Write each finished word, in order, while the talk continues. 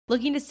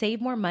Looking to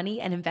save more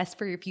money and invest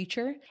for your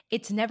future?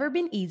 It's never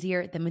been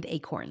easier than with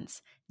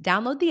Acorns.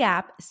 Download the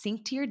app,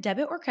 sync to your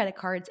debit or credit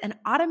cards, and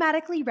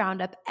automatically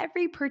round up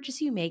every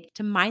purchase you make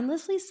to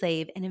mindlessly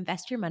save and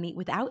invest your money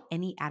without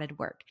any added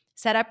work.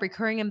 Set up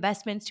recurring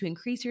investments to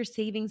increase your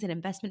savings and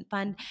investment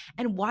fund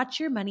and watch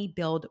your money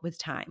build with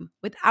time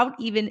without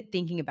even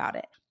thinking about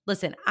it.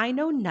 Listen, I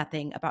know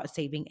nothing about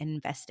saving and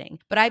investing,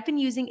 but I've been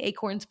using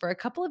Acorns for a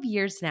couple of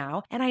years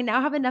now, and I now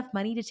have enough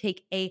money to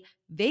take a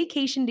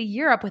vacation to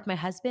Europe with my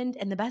husband.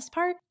 And the best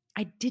part,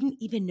 I didn't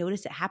even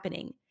notice it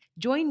happening.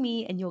 Join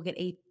me and you'll get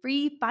a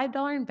free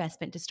 $5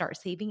 investment to start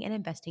saving and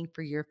investing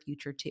for your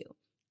future too.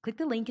 Click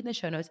the link in the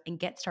show notes and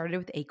get started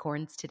with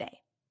Acorns today.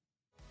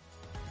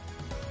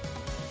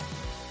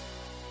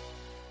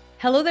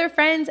 Hello there,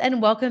 friends, and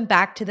welcome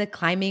back to the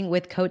Climbing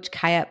with Coach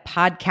Kaya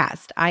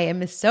podcast. I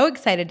am so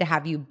excited to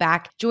have you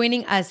back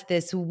joining us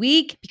this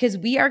week because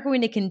we are going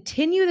to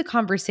continue the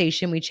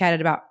conversation we chatted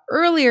about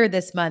earlier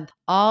this month,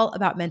 all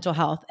about mental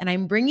health. And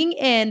I'm bringing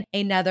in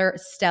another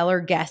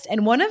stellar guest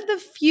and one of the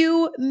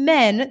few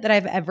men that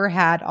I've ever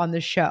had on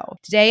the show.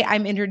 Today,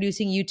 I'm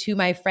introducing you to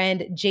my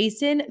friend,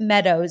 Jason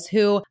Medows,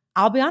 who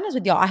I'll be honest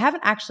with y'all, I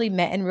haven't actually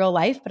met in real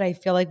life, but I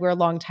feel like we're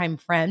longtime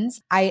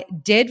friends. I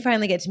did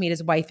finally get to meet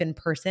his wife in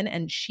person,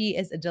 and she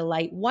is a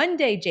delight. One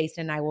day,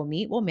 Jason and I will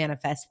meet. We'll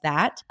manifest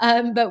that.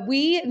 But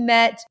we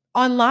met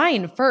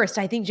online first.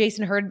 I think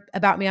Jason heard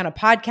about me on a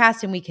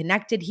podcast and we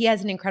connected. He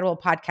has an incredible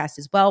podcast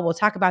as well. We'll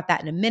talk about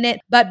that in a minute.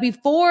 But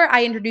before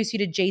I introduce you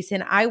to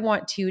Jason, I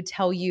want to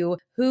tell you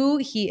who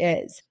he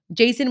is.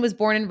 Jason was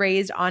born and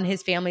raised on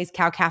his family's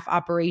cow-calf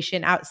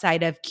operation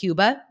outside of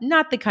Cuba,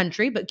 not the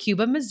country, but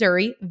Cuba,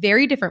 Missouri,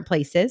 very different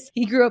places.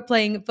 He grew up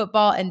playing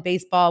football and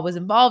baseball, was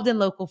involved in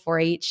local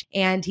 4-H,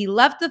 and he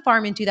left the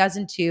farm in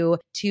 2002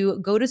 to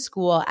go to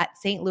school at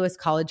St. Louis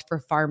College for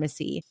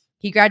pharmacy.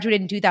 He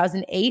graduated in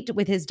 2008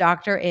 with his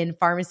doctor in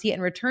pharmacy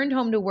and returned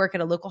home to work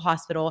at a local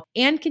hospital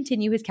and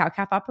continue his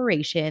cow-calf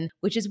operation,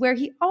 which is where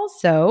he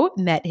also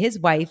met his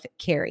wife,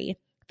 Carrie.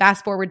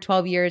 Fast forward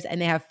 12 years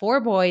and they have 4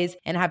 boys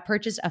and have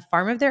purchased a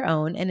farm of their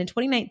own. And in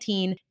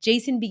 2019,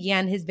 Jason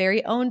began his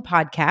very own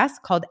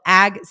podcast called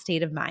Ag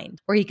State of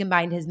Mind, where he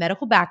combined his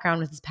medical background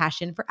with his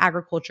passion for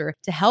agriculture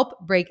to help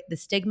break the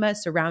stigma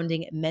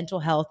surrounding mental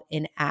health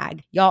in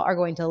ag. Y'all are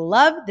going to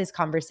love this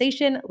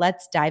conversation.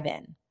 Let's dive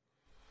in.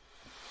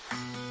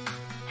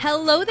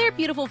 Hello there,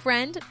 beautiful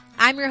friend.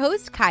 I'm your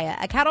host, Kaya,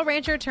 a cattle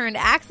rancher turned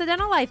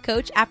accidental life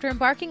coach after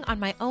embarking on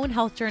my own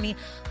health journey,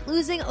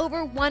 losing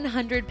over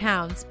 100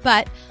 pounds,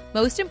 but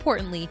most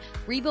importantly,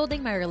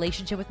 rebuilding my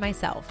relationship with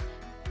myself.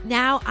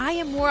 Now I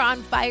am more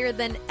on fire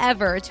than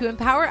ever to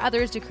empower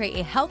others to create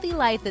a healthy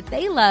life that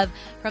they love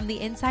from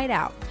the inside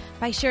out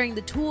by sharing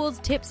the tools,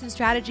 tips, and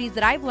strategies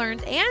that I've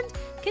learned and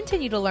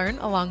continue to learn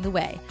along the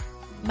way.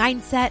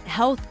 Mindset,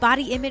 health,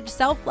 body image,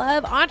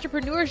 self-love,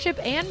 entrepreneurship,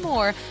 and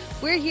more.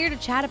 We're here to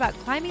chat about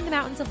climbing the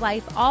mountains of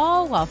life,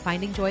 all while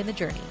finding joy in the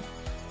journey.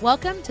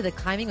 Welcome to the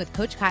Climbing with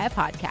Coach Kaya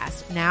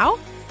podcast. Now,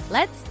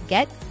 let's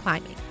get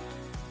climbing.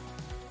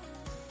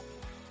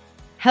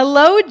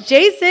 Hello,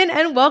 Jason,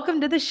 and welcome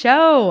to the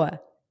show.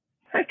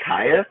 Hi,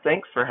 Kaya.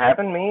 Thanks for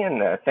having me,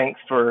 and thanks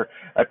for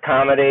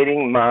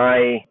accommodating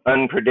my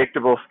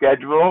unpredictable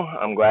schedule.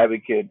 I'm glad we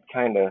could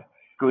kind of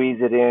squeeze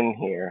it in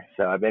here.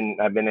 So I've been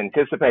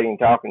anticipating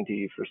talking to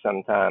you for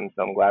some time,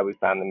 so I'm glad we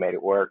finally made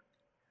it work.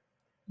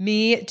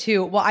 Me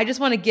too. Well, I just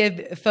want to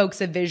give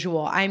folks a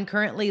visual. I'm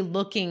currently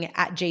looking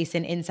at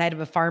Jason inside of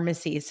a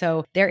pharmacy.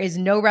 So there is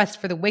no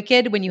rest for the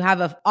wicked. When you have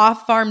an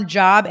off-farm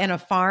job and a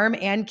farm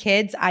and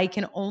kids, I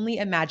can only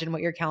imagine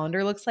what your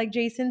calendar looks like,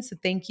 Jason. So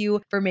thank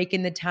you for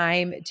making the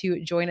time to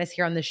join us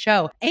here on the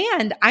show.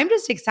 And I'm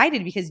just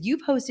excited because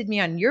you've hosted me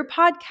on your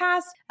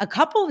podcast a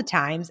couple of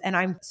times, and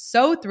I'm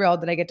so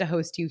thrilled that I get to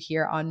host you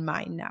here on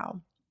mine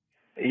now.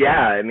 Yeah,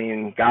 I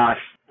mean, gosh,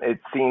 it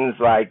seems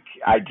like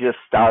I just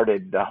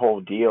started the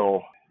whole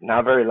deal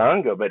not very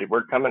long ago, but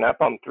we're coming up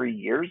on 3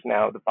 years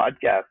now of the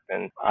podcast.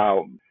 And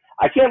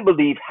I can't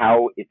believe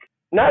how it's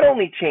not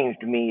only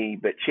changed me,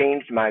 but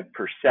changed my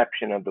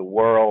perception of the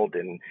world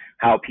and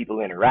how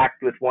people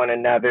interact with one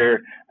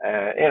another.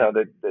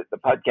 The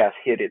podcast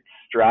hit its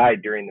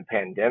stride during the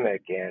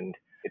pandemic, and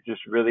it's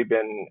just really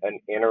been an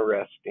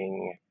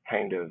interesting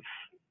kind of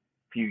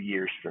few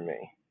years for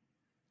me.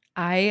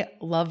 I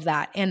love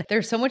that. And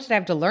there's so much that I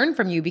have to learn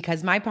from you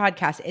because my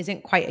podcast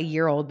isn't quite a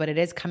year old, but it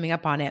is coming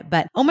up on it.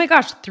 But oh my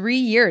gosh, 3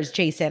 years,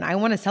 Jason. I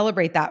want to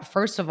celebrate that.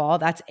 First of all,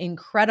 that's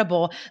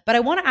incredible. But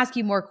I want to ask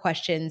you more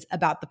questions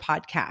about the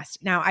podcast.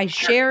 Now, I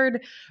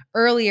shared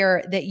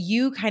earlier that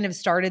you kind of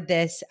started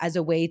this as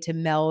a way to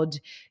meld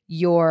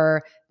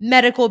your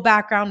medical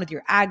background with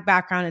your ag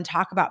background and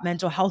talk about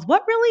mental health.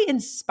 What really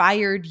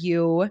inspired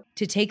you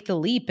to take the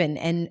leap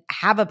and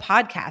have a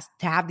podcast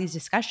to have these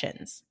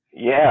discussions?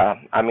 Yeah,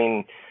 I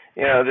mean,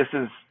 this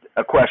is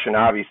a question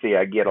obviously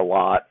I get a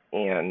lot,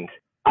 and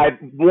I've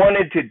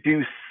wanted to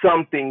do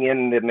something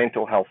in the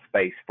mental health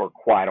space for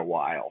quite a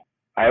while.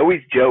 I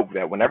always joke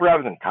that whenever I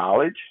was in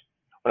college,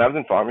 when I was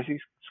in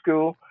pharmacy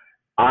school,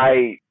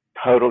 I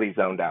totally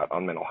zoned out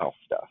on mental health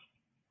stuff.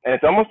 And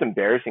it's almost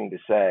embarrassing to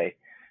say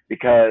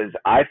because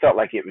I felt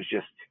like it was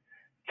just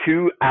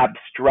too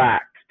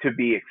abstract to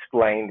be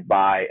explained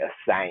by a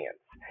science.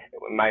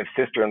 My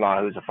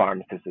sister-in-law, who's a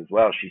pharmacist as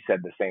well, she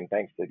said the same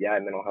thing. She said, "Yeah,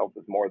 mental health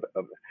is more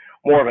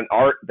of an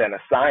art than a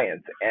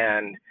science."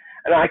 And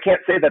I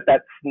can't say that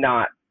that's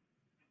not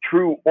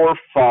true or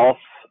false,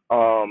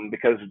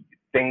 because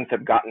things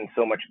have gotten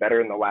so much better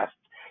in the last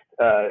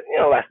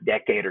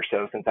decade or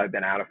so since I've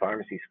been out of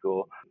pharmacy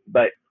school.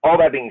 But all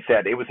that being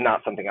said, it was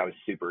not something I was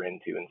super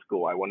into in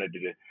school. I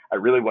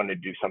really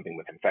wanted to do something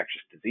with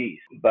infectious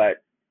disease.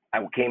 But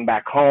I came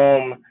back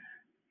home,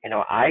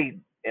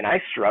 I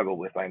struggled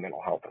with my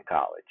mental health in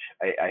college.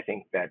 I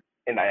think that,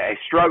 and I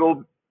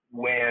struggled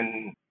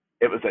when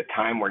it was a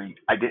time where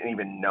I didn't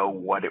even know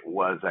what it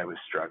was I was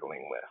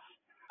struggling with.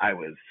 I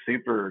was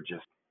super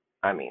just,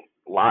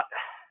 lot.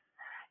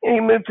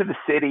 You move to the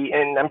city,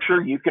 and I'm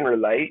sure you can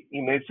relate.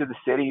 You move to the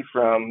city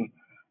from,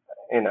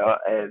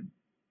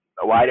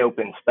 a wide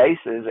open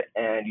spaces,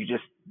 and you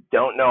just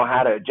don't know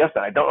how to adjust.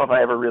 And I don't know if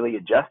I ever really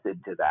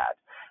adjusted to that.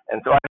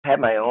 And so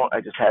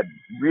I just had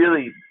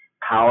really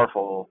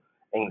powerful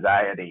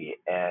anxiety,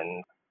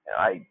 and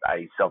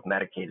I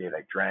self-medicated.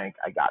 I drank.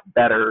 I got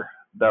better,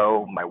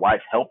 though. My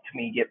wife helped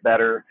me get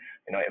better.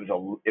 It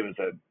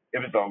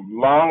was a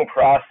long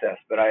process,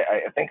 but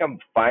I think I'm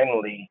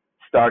finally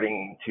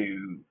starting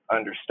to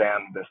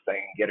understand this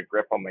thing, get a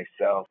grip on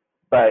myself.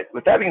 But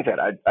with that being said,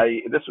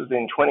 this was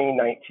in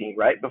 2019,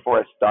 right before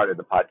I started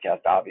the podcast.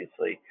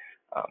 Obviously,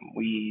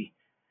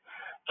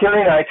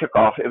 Carrie and I took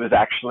off. It was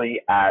actually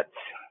at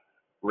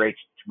Rach.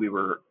 We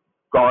were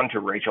gone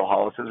to Rachel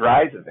Hollis's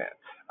Rise event.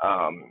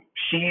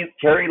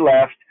 Carrie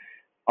left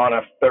on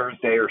a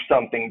Thursday or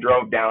something,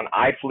 drove down.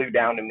 I flew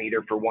down to meet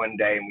her for one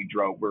day, and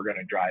we're going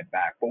to drive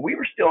back. Well, we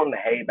were still in the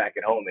hay back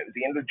at home. It was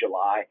the end of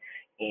July,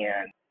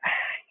 and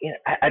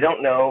I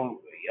don't know,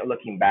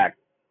 looking back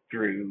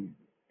through,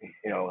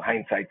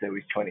 hindsight's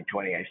always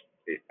 2020.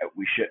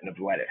 We shouldn't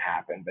have let it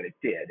happen, but it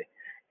did.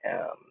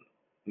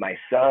 My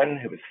son,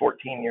 who was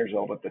 14 years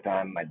old at the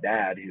time, my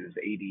dad, who was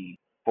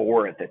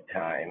 84 at the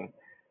time,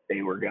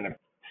 they were going to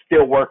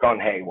still work on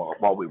hay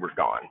while we were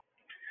gone.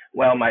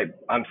 Well,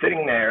 I'm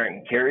sitting there,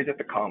 and Carrie's at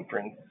the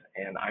conference,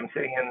 and I'm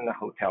sitting in the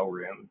hotel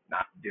room,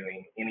 not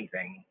doing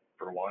anything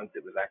for once.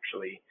 It was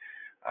actually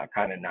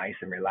kind of nice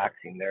and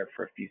relaxing there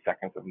for a few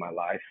seconds of my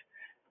life.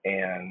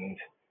 And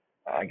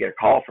I get a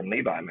call from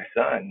Levi, my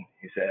son,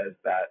 who says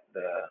that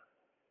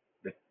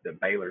the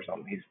baler's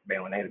he's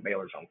baling hay, the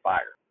baler's on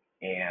fire.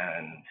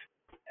 And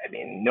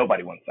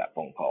nobody wants that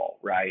phone call,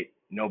 right?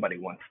 Nobody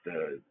wants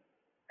to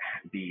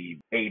be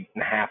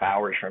 8.5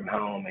 hours from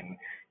home and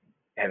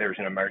there's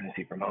an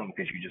emergency from home,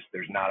 because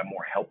there's not a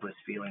more helpless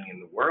feeling in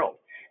the world.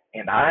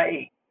 And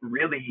I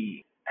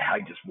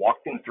just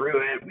walked him through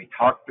it. We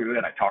talked through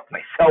it. I talked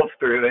myself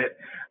through it.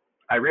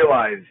 I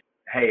realized,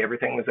 hey,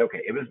 everything was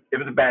okay. It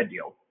was a bad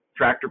deal.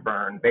 Tractor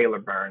burn, baler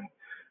burn,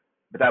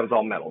 but that was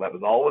all metal. That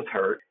was all was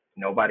hurt.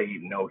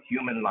 No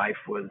human life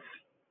was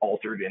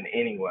altered in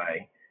any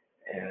way.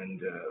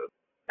 And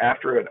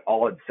after it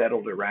all had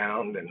settled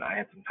around and I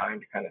had some time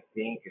to kind of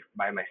think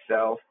by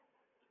myself,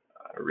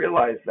 I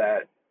realized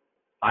that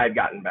I had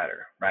gotten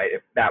better, right?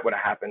 If that would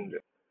have happened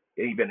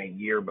even a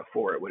year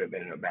before, it would have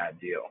been a bad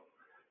deal.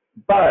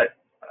 But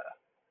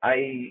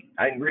I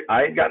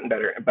had gotten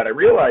better, but I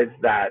realized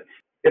that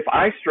if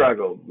I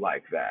struggled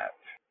like that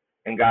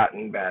and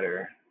gotten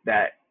better,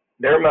 that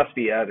there must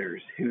be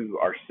others who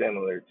are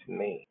similar to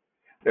me.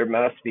 There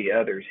must be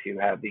others who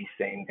have these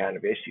same kind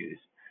of issues.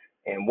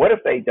 And what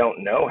if they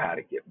don't know how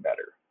to get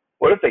better?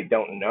 What if they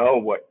don't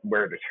know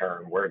where to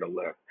turn, where to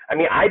look?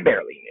 I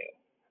barely knew.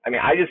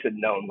 I just had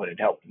known what had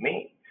helped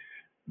me.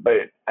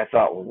 But I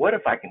thought, well, what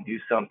if I can do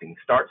something,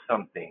 start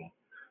something,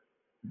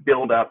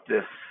 build up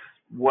this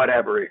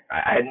whatever?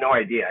 I had no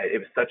idea. It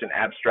was such an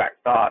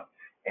abstract thought.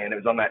 And it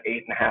was on that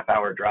 8.5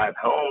 hour drive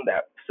home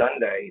that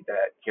Sunday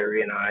that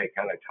Carrie and I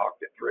kind of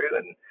talked it through.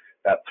 And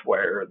that's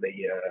where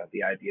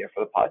the idea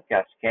for the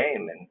podcast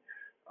came. And,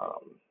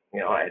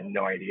 I had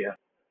no idea,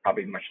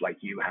 probably much like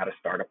you, how to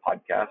start a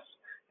podcast.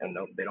 And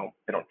they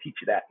don't teach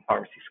you that in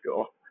pharmacy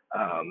school.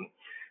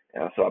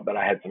 But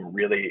I had some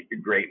really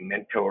great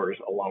mentors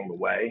along the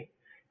way,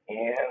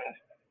 and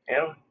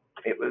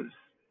it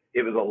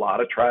was a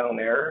lot of trial and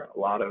error, a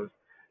lot of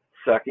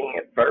sucking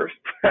at first.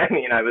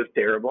 I was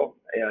terrible.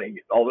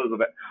 All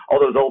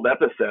those old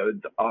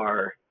episodes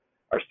are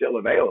still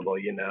available,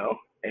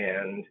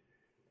 and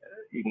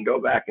you can go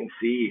back and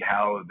see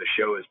how the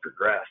show has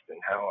progressed and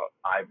how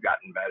I've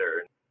gotten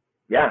better.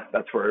 Yeah,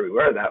 that's where we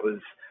were.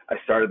 I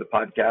started the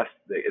podcast.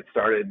 It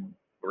started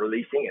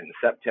releasing in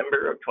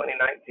September of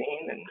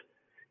 2019,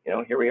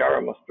 and here we are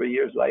almost 3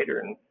 years later,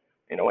 and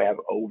we have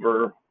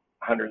over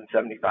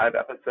 175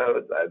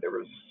 episodes.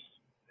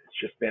 It's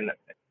just been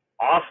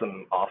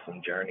an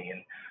awesome journey,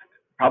 and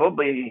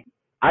probably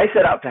I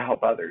set out to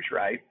help others,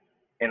 right?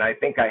 And I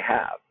think I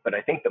have, but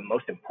I think the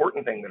most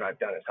important thing that I've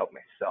done is help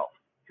myself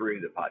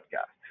through the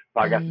podcast.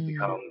 Podcast has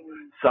become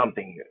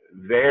something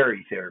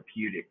very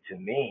therapeutic to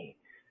me,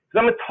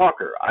 I'm a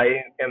talker.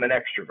 I am an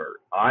extrovert.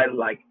 I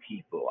like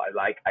people.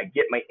 I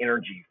get my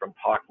energy from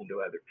talking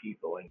to other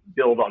people and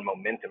build on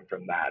momentum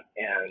from that.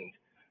 And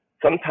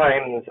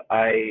sometimes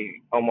I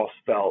almost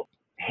felt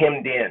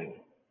hemmed in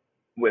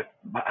with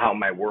how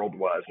my world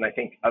was. And I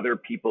think other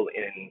people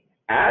in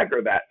ag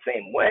are that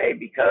same way,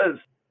 because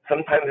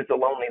sometimes it's a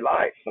lonely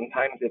life.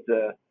 Sometimes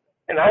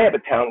and I have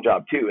a town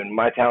job too. And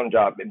my town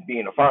job in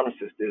being a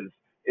pharmacist is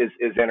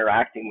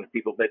interacting with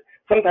people, but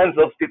sometimes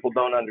those people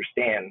don't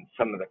understand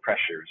some of the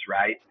pressures,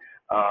 right?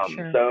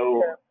 Sure.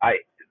 So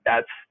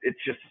it's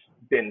just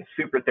been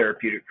super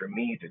therapeutic for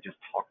me to just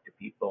talk to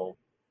people,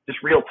 just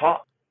real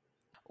talk.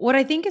 What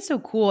I think is so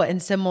cool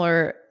and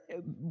similar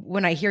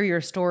when I hear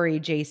your story,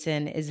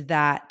 Jason, is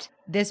that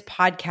this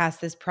podcast,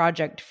 this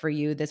project for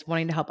you, this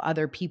wanting to help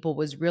other people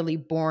was really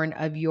born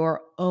of your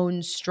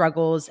own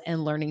struggles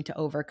and learning to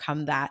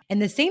overcome that.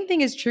 And the same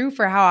thing is true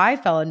for how I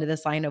fell into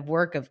this line of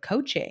work of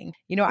coaching.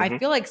 I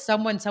feel like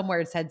someone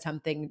somewhere said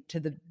something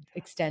to the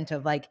extent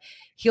of like,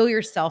 heal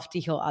yourself to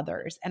heal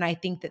others. And I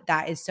think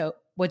that is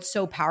what's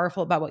so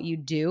powerful about what you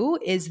do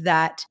is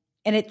that,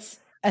 and it's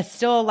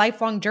still a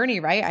lifelong journey,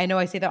 right? I know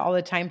I say that all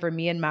the time for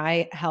me and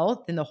my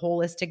health and the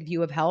holistic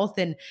view of health.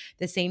 And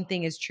the same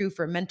thing is true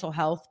for mental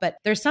health. But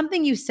there's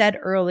something you said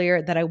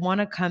earlier that I want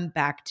to come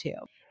back to.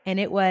 And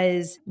it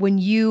was when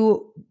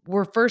you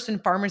were first in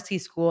pharmacy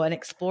school and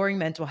exploring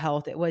mental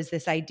health, it was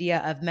this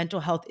idea of mental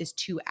health is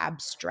too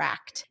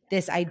abstract,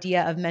 this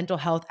idea of mental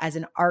health as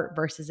an art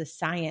versus a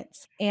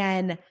science.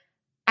 And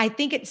I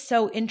think it's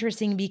so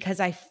interesting because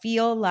I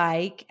feel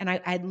like, and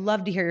I'd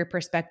love to hear your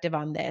perspective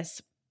on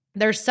this.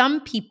 There's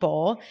some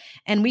people,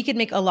 and we could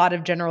make a lot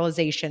of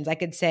generalizations. I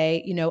could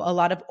say, a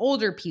lot of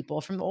older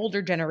people from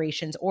older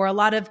generations, or a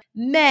lot of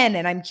men,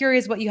 and I'm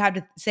curious what you have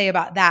to say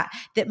about that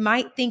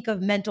might think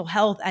of mental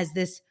health as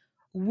this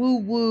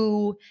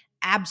woo-woo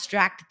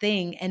abstract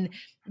thing. And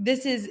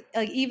this is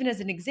like, even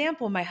as an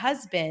example, my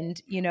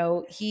husband,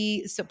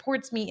 he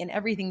supports me in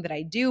everything that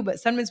I do. But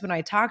sometimes when I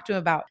talk to him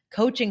about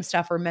coaching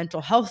stuff or mental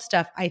health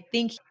stuff, I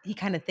think he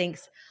kind of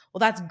thinks, well,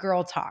 that's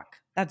girl talk.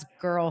 That's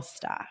girl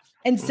stuff.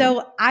 And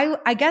so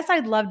I guess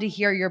I'd love to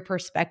hear your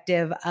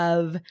perspective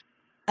of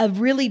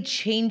really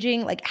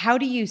changing, like, how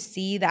do you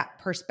see that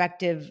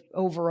perspective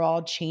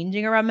overall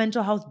changing around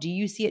mental health? Do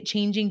you see it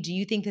changing? Do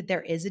you think that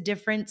there is a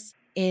difference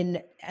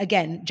in,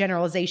 again,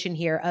 generalization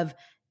here, of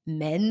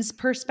men's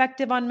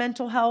perspective on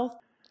mental health?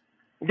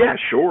 Yeah,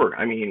 sure.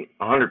 I mean,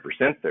 100%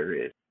 there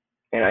is.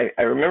 And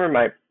I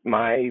remember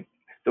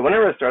so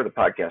whenever I started the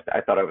podcast, I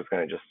thought I was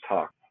going to just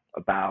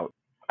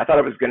I thought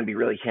I was going to be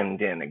really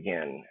hemmed in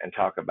again and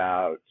talk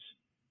about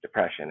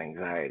depression,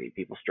 anxiety,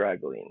 people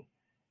struggling.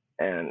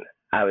 And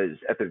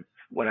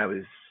when I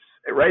was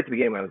right at the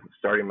beginning, when I was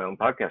starting my own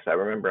podcast, I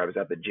remember I was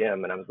at the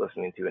gym and I was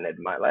listening to an Ed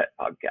Milet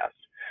podcast,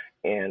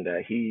 and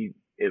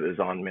it was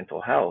on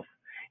mental health,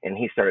 and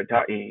he started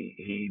talking.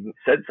 He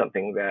said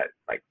something that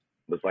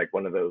was like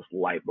one of those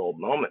light bulb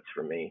moments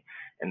for me,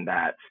 and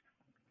that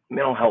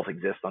mental health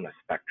exists on a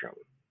spectrum.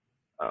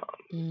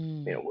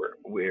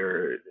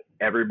 We're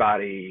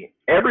everybody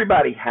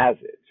has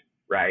it,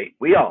 right?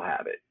 We all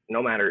have it.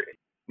 No matter,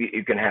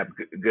 you can have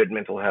good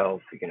mental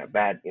health, you can have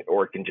bad,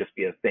 or it can just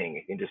be a thing.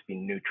 It can just be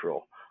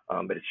neutral.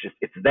 But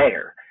it's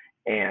there,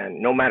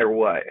 and no matter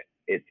what,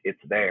 it's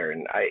there.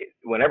 And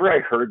whenever I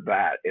heard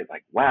that, it's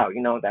like, wow,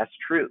 that's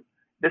true.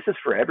 This is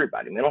for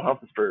everybody. Mental health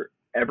is for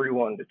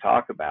everyone to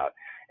talk about.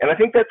 And I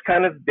think that's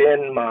kind of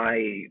been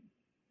my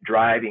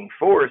driving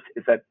force,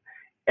 is that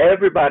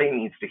everybody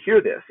needs to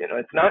hear this.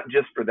 It's not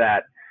just for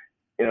that,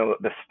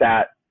 the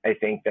stat, I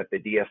think, that the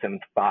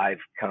DSM-5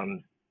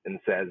 comes and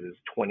says is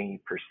 20%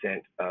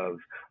 of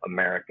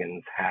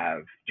Americans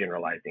have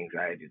generalized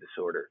anxiety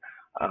disorder.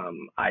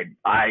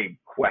 I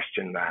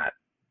question that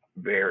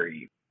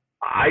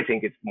I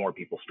think it's more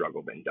people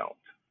struggle than don't.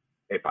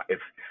 If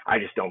I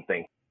just don't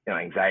think,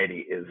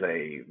 anxiety is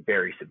a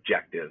very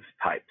subjective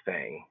type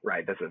thing,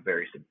 right? That's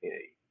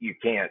you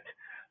can't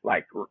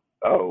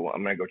oh,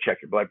 I'm going to go check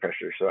your blood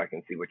pressure so I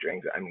can see what your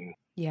anxiety,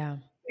 Yeah.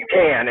 you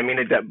can,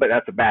 but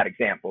that's a bad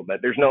example,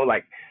 but there's no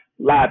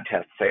lab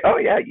test to say, oh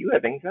yeah, you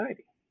have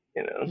anxiety,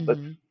 let's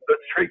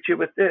treat you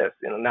with this,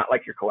 not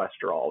like your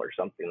cholesterol or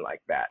something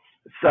like that.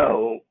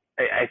 So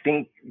I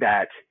think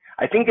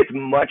it's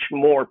much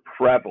more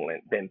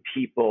prevalent than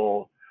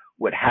people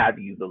would have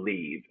you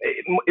believe.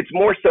 It's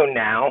more so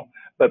now,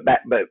 but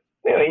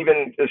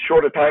even as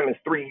short a time as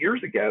 3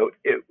 years ago,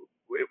 it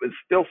was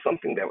still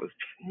something that was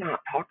not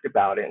talked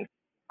about. And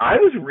I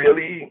was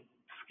really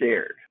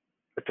scared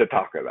to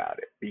talk about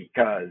it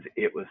because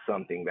it was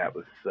something that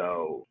was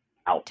so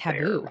out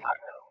Taboo.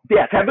 there.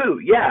 Yeah, taboo.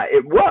 Yeah,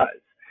 it was.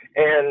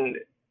 And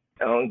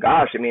oh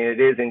gosh, it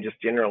is in just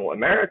general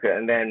America,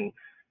 and then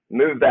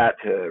move that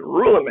to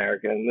rural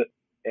America, and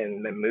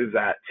then move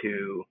that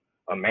to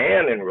a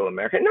man in rural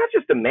America. Not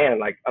just a man,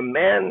 like a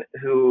man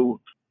who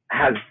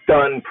has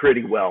done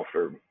pretty well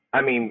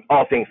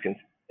all things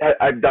considered.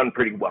 I've done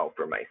pretty well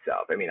for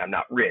myself. I'm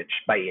not rich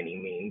by any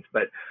means,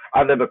 but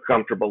I live a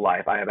comfortable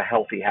life. I have a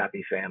healthy,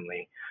 happy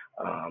family.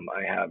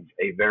 I have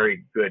a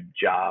very good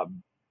job.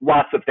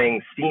 lots of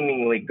things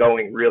seemingly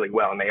going really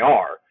well, and they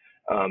are.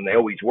 They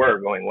always were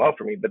going well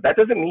for me, but that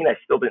doesn't mean I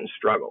still didn't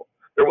struggle.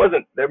 That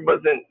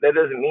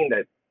doesn't mean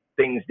that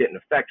things didn't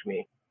affect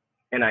me.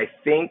 And I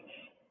think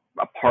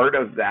a part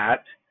of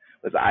that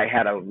was I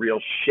had a real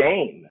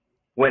shame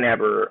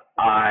whenever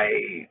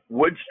I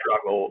would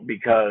struggle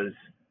because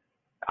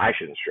I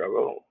shouldn't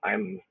struggle.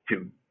 I'm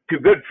too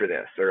good for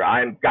this, or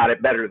I've got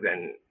it better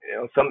than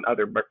some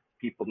other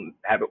people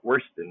have it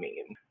worse than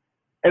me.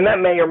 And that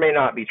may or may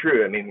not be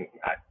true. I mean,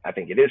 I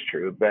think it is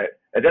true, but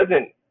it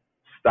doesn't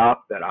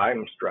stop that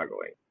I'm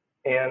struggling.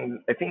 And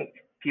I think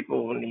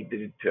people need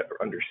to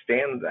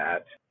understand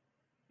that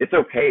it's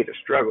okay to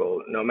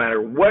struggle no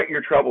matter what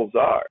your troubles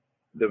are.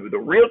 The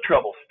real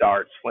trouble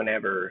starts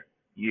whenever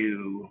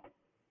you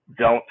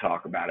don't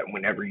talk about it,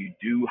 whenever you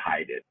do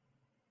hide it.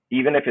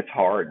 Even if it's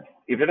hard,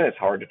 even if it's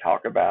hard to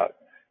talk about,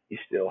 you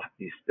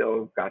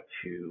still got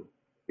to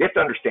you have to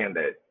understand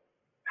that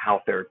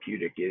how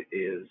therapeutic it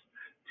is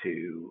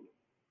to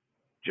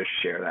just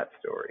share that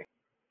story,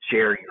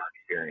 share your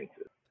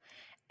experiences.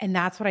 And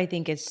that's what I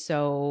think is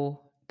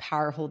so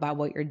powerful about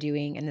what you're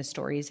doing and the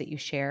stories that you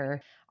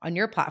share on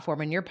your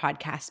platform and your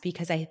podcast,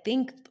 because I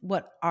think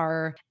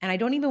and I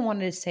don't even want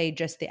to say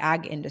just the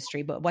ag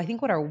industry, but I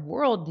think what our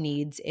world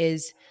needs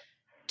is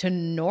to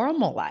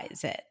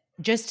normalize it,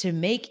 just to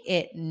make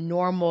it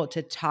normal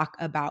to talk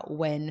about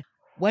when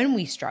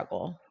we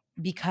struggle.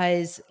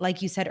 Because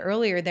like you said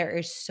earlier, there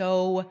is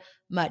so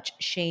much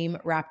shame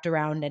wrapped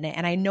around in it.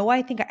 And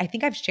I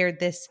think I've shared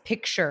this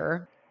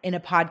picture in a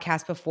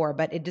podcast before,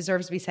 but it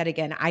deserves to be said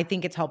again. I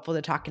think it's helpful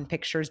to talk in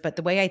pictures, but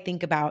the way I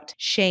think about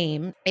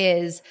shame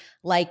is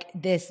like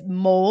this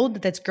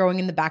mold that's growing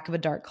in the back of a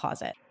dark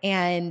closet.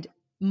 And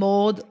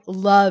mold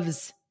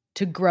loves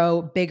to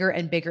grow bigger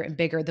and bigger and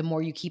bigger the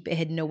more you keep it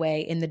hidden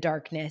away in the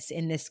darkness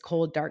in this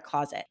cold, dark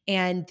closet.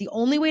 And the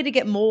only way to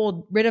get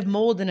rid of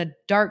mold in a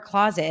dark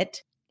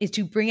closet is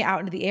to bring it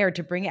out into the air,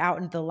 to bring it out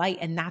into the light.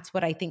 And that's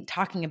what I think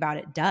talking about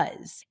it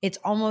does. It's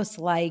almost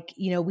like,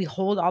 we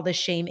hold all this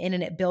shame in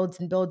and it builds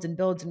and builds and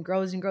builds and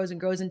grows and grows and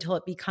grows until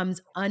it becomes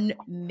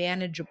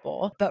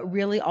unmanageable. But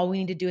really all we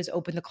need to do is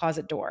open the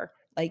closet door,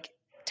 like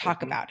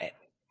talk about it,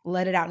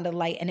 let it out into the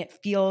light. And it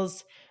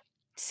feels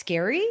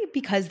scary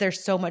because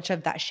there's so much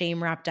of that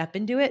shame wrapped up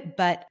into it.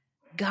 But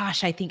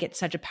gosh, I think it's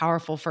such a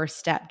powerful first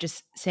step,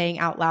 just saying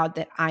out loud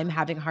that I'm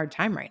having a hard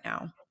time right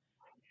now.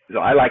 So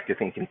I like to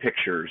think in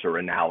pictures or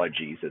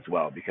analogies as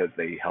well because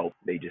I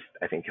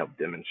think help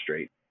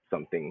demonstrate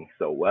something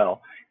so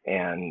well.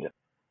 And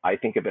I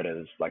think of it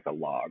as like a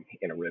log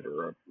in a river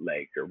or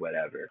lake or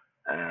whatever.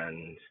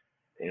 And,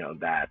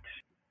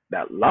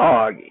 that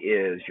log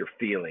is your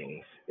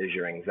feelings, is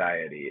your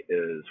anxiety,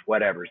 is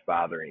whatever's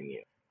bothering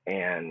you.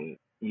 And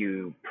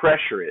you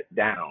pressure it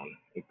down,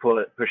 you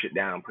push it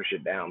down, push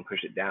it down,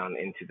 push it down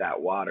into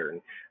that water.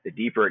 And the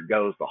deeper it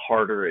goes, the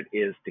harder it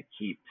is to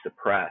keep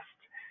suppressed.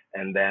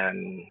 And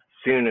then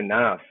soon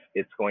enough,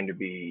 it's going to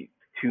be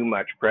too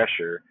much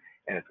pressure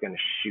and it's going to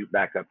shoot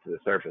back up to the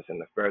surface. And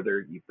the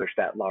further you push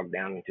that log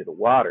down into the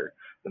water,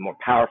 the more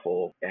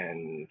powerful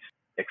and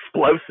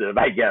explosive,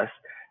 I guess,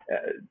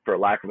 for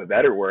lack of a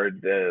better word,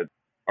 the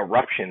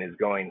eruption is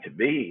going to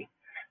be.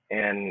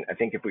 And I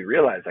think if we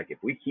realize, like,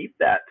 if we keep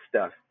that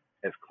stuff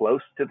as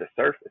close to the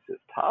surface as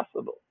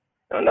possible,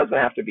 it doesn't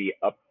have to be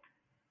up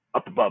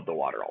above the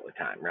water all the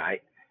time,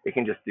 right? It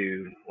can just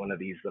do one of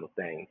these little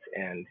things,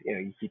 and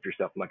you keep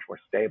yourself much more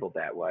stable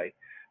that way.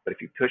 But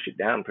if you push it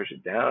down,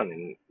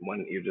 and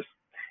when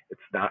it's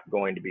not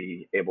going to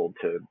be able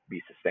to be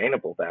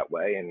sustainable that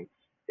way, and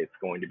it's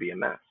going to be a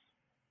mess.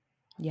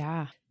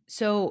 Yeah.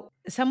 So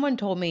someone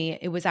told me,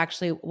 it was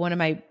actually one of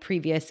my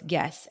previous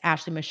guests,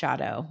 Ashley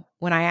Machado,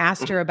 when I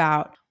asked her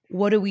about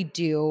what do we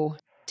do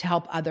to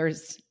help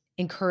others,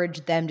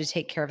 encourage them to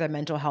take care of their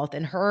mental health.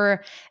 And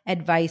her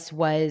advice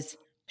was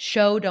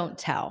show, don't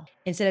tell.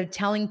 Instead of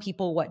telling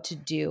people what to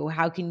do,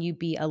 how can you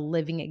be a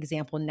living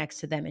example next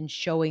to them and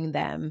showing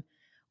them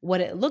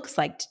what it looks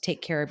like to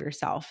take care of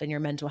yourself and your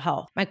mental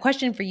health? My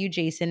question for you,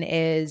 Jason,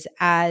 is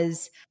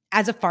as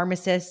a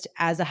pharmacist,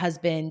 as a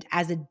husband,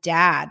 as a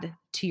dad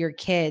to your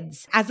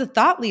kids, as a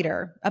thought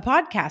leader, a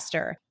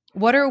podcaster,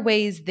 what are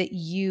ways that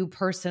you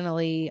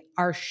personally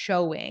are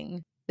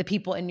showing the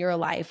people in your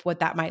life what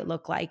that might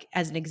look like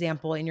as an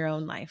example in your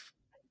own life?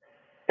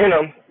 That's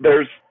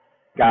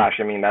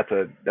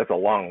a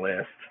long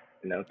list.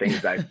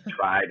 Things I've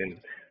tried and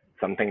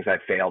some things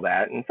I've failed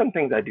at and some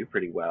things I do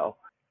pretty well.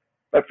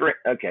 But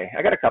I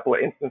got a couple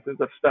of instances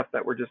of stuff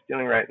that we're just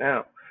doing right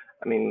now.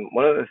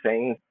 One of the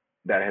things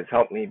that has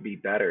helped me be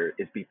better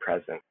is be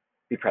present.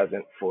 Be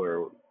present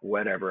for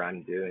whatever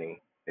I'm doing.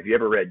 Have you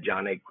ever read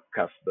John A.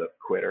 Cuff's book,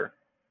 Quitter?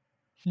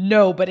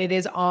 No, but it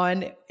is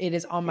on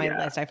my Yeah.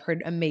 list. I've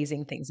heard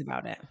amazing things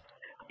about it.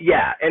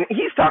 Yeah, and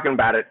he's talking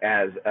about it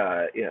as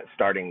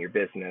starting your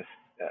business,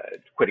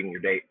 quitting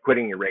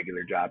your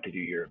regular job to do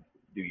your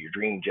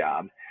dream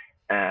job.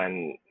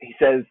 And he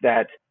says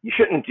that you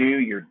shouldn't do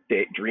your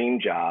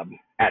dream job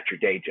at your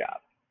day job,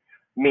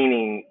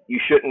 meaning you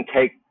shouldn't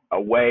take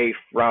away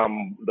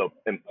from the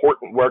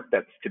important work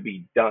that's to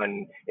be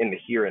done in the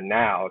here and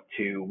now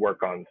to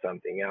work on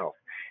something else.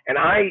 And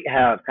I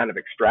have kind of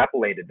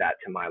extrapolated that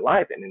to my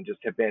life and then just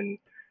have been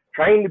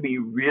trying to be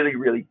really,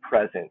 really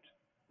present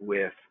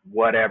with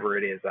whatever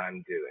it is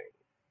I'm doing.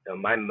 So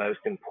my most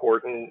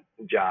important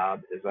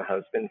job is a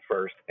husband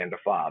first and a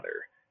father.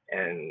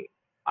 And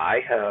I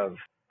have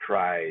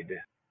tried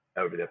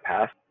over the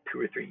past 2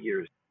 or 3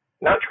 years,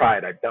 not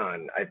tried,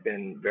 I've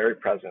been very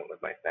present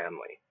with my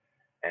family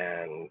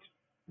and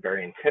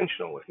very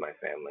intentional with my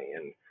family.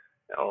 And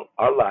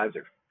our lives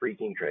are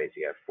freaking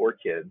crazy. I have 4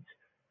 kids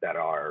that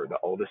are, the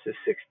oldest is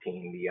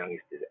 16, the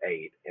youngest is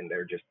 8, and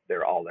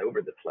they're all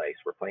over the place.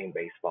 We're playing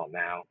baseball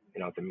now.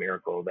 It's a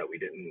miracle that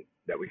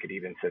we could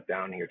even sit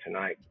down here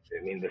tonight.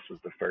 I mean, this was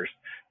the first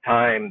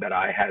time that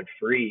I had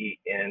free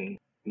in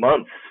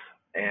months,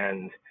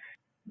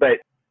 but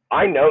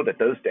I know that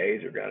those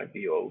days are going to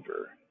be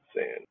over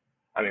soon.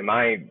 I mean,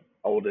 my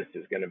oldest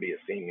is going to be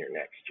a senior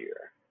next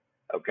year.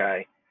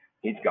 Okay,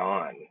 he's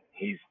gone.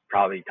 He's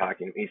talking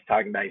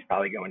about he's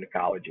probably going to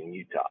college in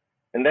Utah,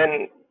 and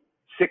then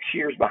 6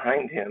 years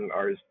behind him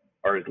are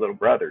his little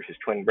brothers, his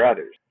twin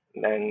brothers.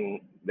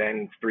 And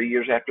then 3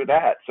 years after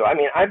that. So I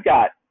mean, I've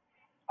got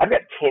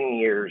 10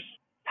 years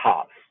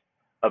tops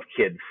of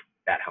kids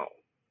at home.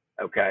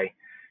 Okay,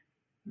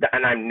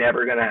 and I'm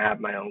never gonna have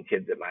my own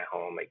kids at my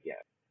home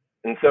again.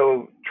 And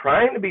so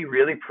trying to be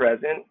really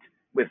present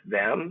with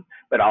them,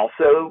 but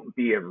also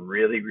be a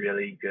really,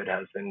 really good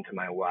husband to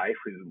my wife,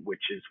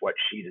 which is what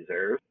she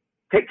deserves.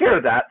 Take care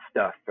of that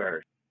stuff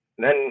first,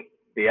 and then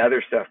the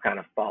other stuff kind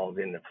of falls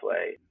into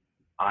play.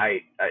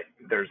 I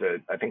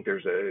think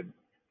there's a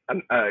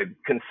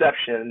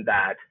conception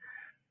that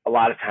a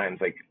lot of times,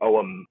 like,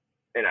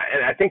 and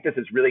I think this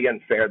is really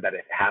unfair that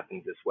it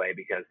happens this way,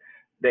 because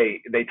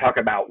they talk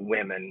about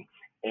women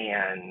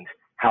and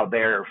how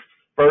their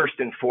first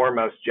and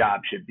foremost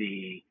job should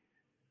be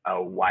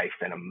a wife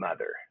and a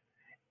mother.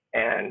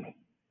 And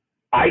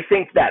I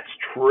think that's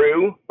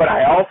true, but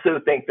I also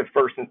think the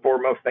first and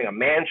foremost thing a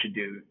man should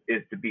do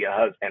is to be a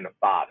husband and a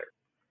father.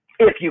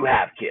 If you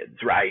have kids,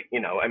 right?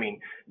 I mean,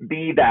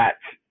 be that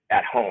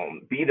at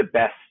home, be the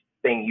best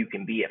thing you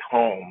can be at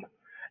home.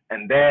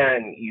 And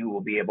then you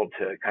will be able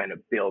to kind of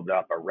build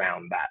up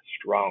around that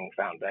strong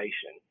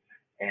foundation.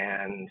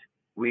 And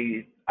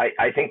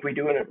I think we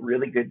do a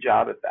really good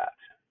job at that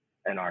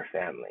in our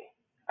family.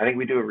 I think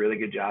we do a really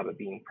good job of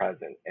being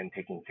present and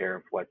taking care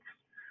of what's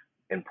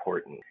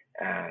important.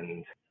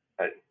 And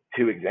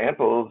 2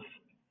 examples,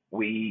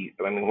 when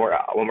we're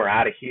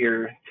out of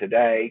here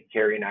today,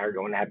 Carrie and I are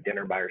going to have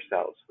dinner by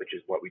ourselves, which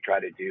is what we try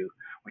to do.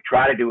 We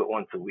try to do it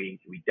once a week.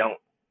 We don't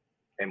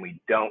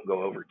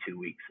go over 2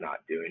 weeks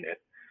not doing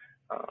it.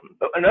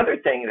 But another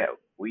thing that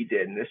we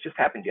did, and this just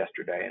happened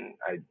yesterday, and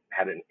I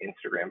had an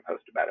Instagram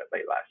post about it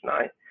late last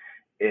night,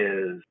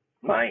 is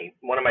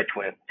one of my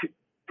twins,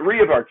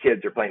 3 of our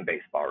kids are playing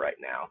baseball right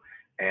now,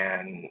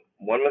 and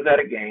one was at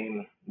a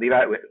game,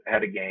 Levi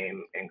had a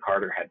game, and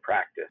Carter had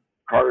practice.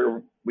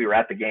 We were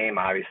at the game,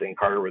 obviously, and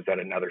Carter was at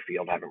another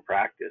field having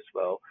practice.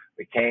 Well,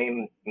 we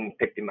came and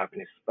picked him up,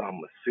 and his thumb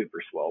was super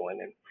swollen.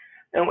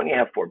 And when you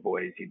have 4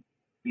 boys,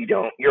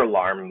 your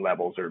alarm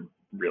levels are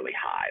really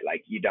high.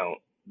 Like,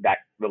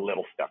 the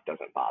little stuff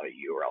doesn't bother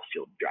you, or else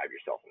you'll drive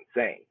yourself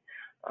insane.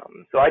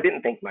 So I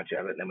didn't think much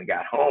of it. And then we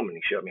got home, and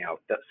he showed me how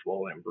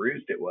swollen and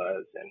bruised it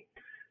was. And,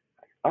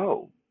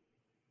 oh,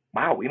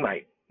 wow, we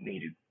might need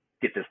to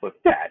get this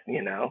looked at.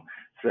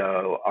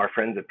 So our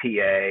friend's a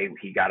PA.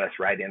 He got us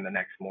right in the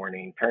next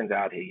morning. Turns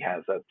out he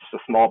has just a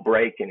small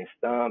break in his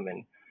thumb,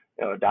 and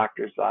the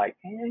doctor's like,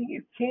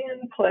 you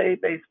can play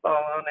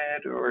baseball on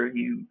it,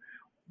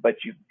 but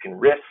you can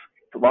risk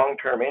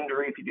long-term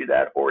injury if you do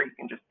that, or you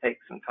can just take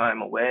some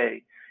time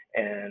away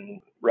and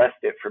rest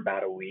it for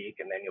about a week,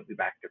 and then you'll be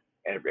back to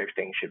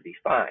everything should be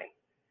fine.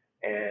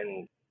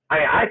 And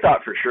I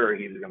thought for sure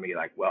he was going to be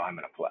like, well, I'm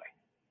going to play.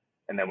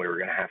 And then we were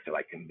going to have to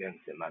convince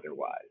him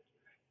otherwise.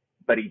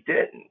 But he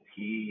didn't.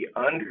 He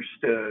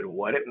understood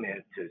what it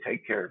meant to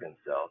take care of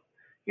himself.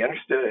 He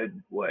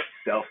understood what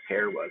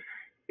self-care was.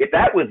 If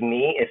that was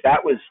me, if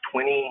that was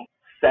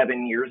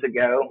 27 years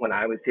ago when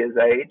I was his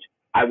age,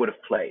 I would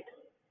have played.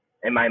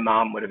 And my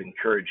mom would have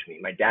encouraged me.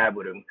 My dad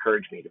would have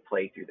encouraged me to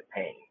play through the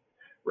pain,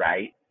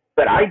 right?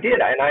 But I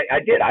did, and I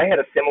did. I had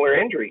a similar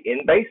injury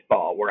in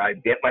baseball where I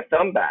bent my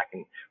thumb back,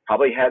 and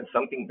probably had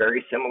something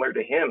very similar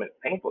to him. It's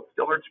painful. It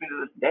still hurts me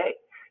to this day.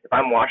 If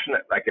I'm washing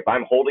it, if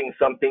I'm holding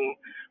something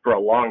for a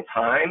long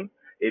time,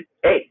 it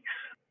aches.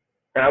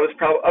 And I was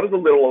a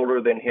little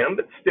older than him,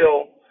 but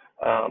still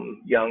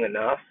young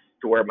enough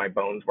to where my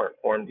bones weren't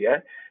formed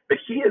yet. But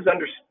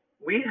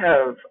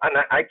and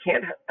I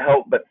can't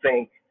help but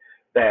think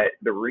that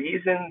the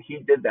reason he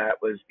did that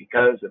was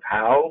because of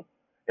how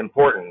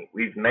important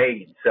we've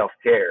made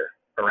self-care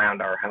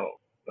around our home.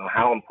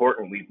 How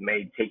important we've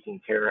made taking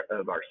care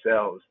of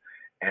ourselves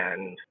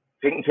and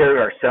taking care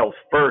of ourselves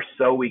first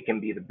so we can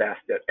be the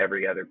best at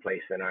every other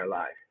place in our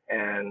life.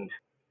 And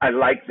I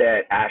like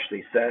that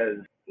Ashley says,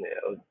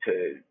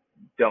 to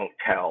don't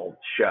tell,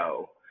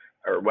 show.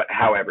 or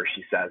however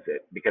she says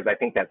it, because I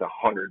think that's 100%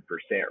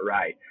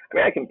 right. I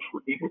mean,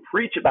 you can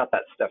preach about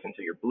that stuff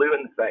until you're blue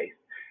in the face.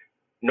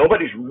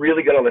 Nobody's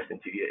really going to listen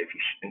to you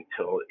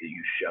until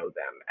you show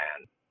them.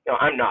 And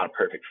I'm not a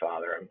perfect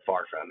father. I'm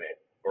far from it,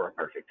 or a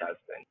perfect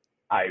husband.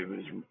 I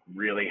was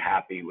really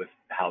happy with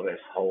how that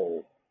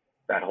whole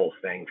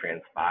thing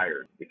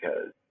transpired,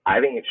 because I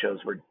think it shows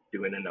we're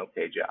doing an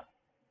okay job.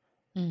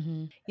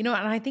 Mm-hmm. And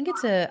I think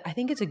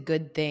it's a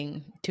good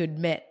thing to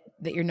admit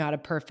that you're not a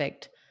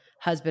perfect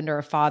husband or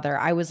a father.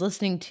 I was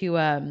listening to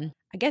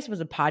I guess it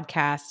was a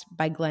podcast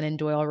by Glennon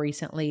Doyle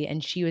recently,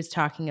 and she was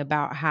talking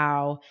about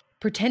how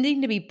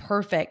pretending to be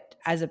perfect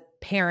as a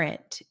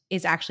parent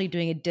is actually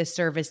doing a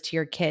disservice to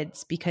your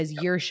kids, because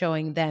you're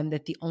showing them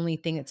that the only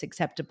thing that's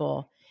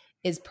acceptable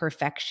is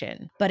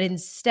perfection. But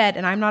instead,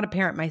 and I'm not a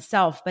parent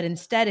myself, but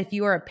instead, if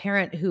you are a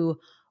parent who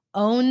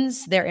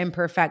owns their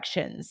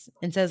imperfections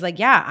and says like,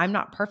 yeah, I'm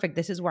not perfect.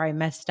 This is where I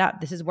messed up.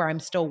 This is where I'm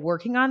still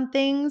working on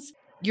things.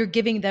 You're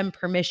giving them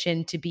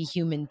permission to be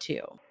human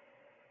too.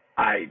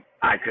 I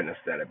couldn't have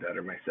said it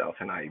better myself,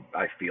 and I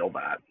feel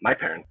that my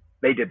parents,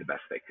 they did the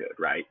best they could,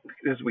 right?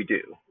 Because we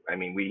do. I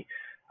mean,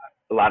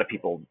 a lot of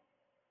people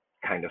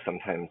kind of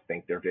sometimes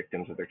think they're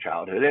victims of their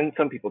childhood, and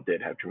some people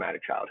did have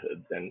traumatic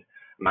childhoods, and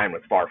mine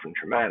was far from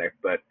traumatic.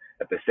 But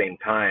at the same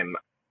time,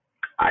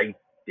 I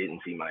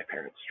didn't see my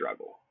parents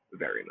struggle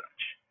very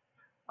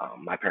much.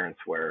 My parents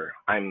were.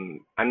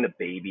 I'm the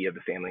baby of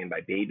the family, and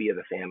by baby of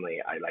the family,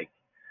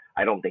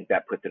 I don't think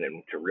that puts it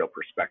into real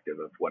perspective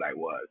of what I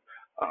was.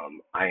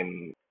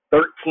 I'm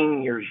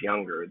 13 years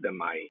younger than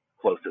my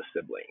closest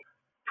sibling,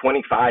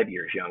 25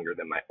 years younger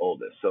than my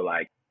oldest. So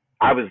like,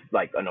 I was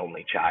like an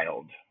only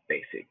child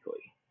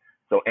basically.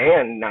 So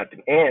and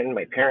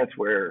my parents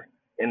were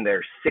in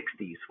their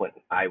 60s when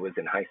I was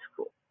in high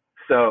school.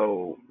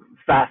 So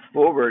fast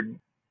forward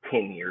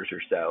 10 years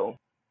or so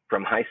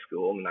from high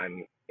school, and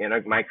I'm in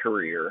my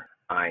career.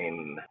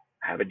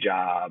 Have a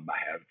job.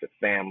 I have a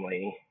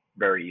family,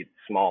 very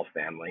small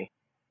family,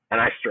 and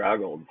I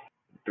struggled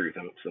through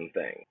some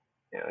things.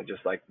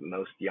 Just like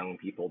most young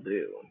people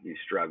do. You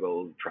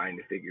struggle trying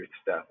to figure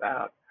stuff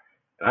out.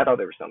 And I thought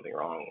there was something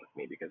wrong with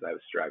me because I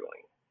was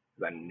struggling.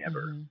 Because I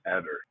never,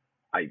 ever,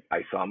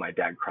 I saw my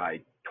dad cry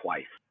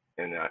twice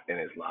in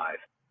his life.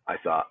 I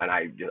thought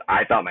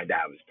my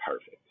dad was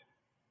perfect.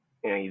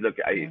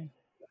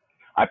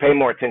 I pay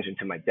more attention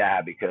to my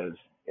dad because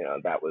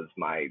that was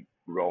my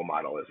role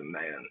model as a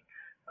man.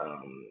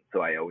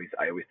 So I always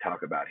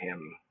talk about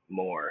him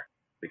more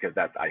because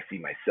I see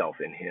myself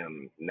in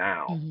him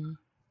now. Mm-hmm.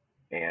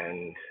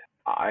 And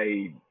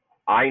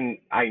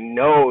I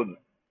know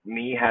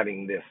me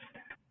having this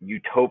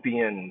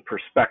utopian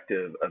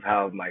perspective of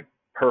how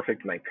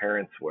perfect my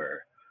parents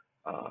were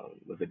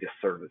was a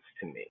disservice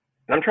to me.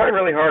 And I'm trying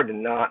really hard to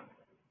not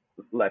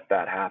let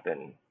that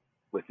happen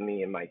with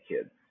me and my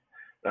kids.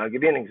 And I'll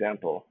give you an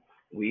example.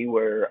 We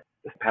were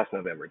this past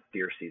November,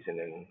 deer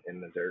season in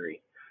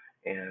Missouri,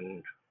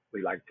 and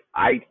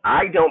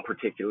I don't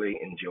particularly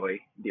enjoy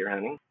deer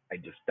hunting. I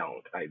just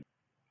don't.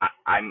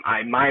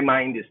 My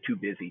mind is too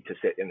busy to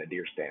sit in the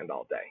deer stand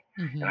all day,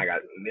 and I got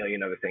a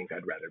million other things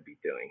I'd rather be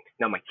doing.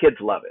 Now my kids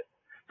love it,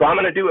 so I'm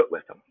going to do it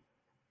with them.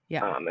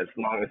 Yeah. As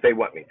long as they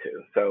want me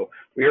to. So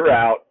we were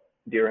out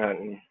deer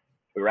hunting.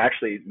 We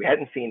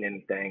hadn't seen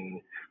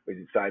anything. We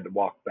decided to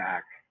walk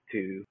back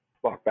to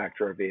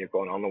our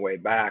vehicle, and on the way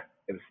back,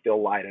 it was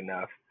still light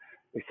enough.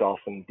 We saw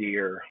some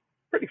deer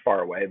pretty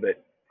far away,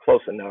 but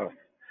close enough.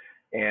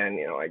 And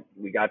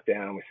we got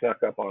down, we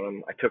snuck up on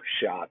them. I took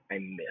a shot. I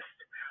missed.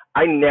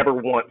 I never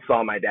once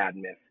saw my dad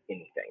miss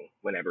anything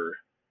whenever,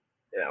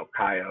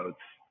 coyotes,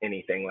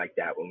 anything like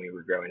that when we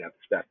were growing up,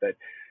 stuff that,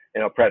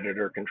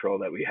 predator control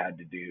that we had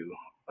to do,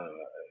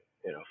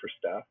 for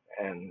stuff.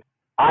 And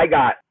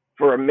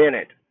for a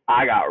minute,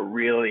 I got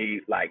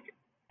really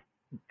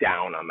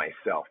down on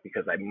myself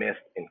because I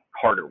missed and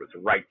Carter was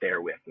right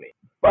there with me.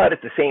 But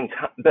at the same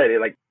time,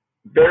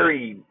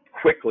 very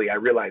quickly I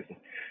realized,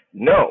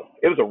 no,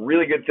 it was a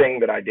really good thing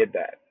that I did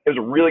that. It was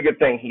a really good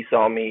thing he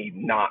saw me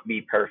not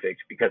be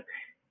perfect, because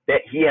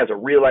that he has a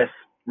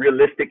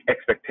realistic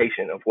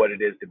expectation of what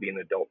it is to be an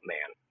adult man,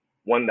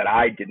 one that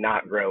I did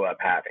not grow up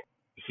having.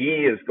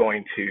 He is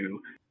going to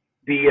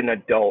be an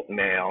adult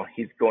male.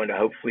 He's going to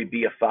hopefully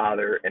be a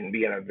father and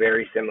be in a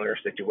very similar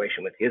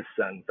situation with his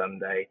son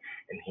someday,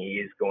 and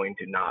he is going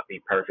to not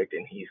be perfect,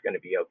 and he's going to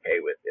be okay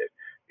with it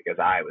because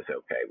I was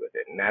okay with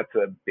it. And that's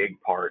a big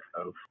part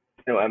of,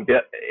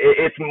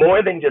 it's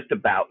more than just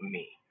about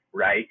me,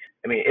 right?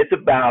 I mean, it's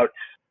about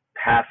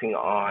passing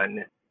on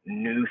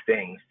new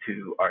things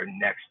to our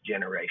next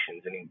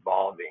generations and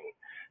evolving,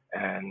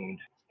 and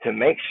to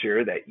make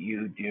sure that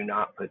you do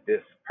not put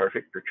this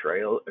perfect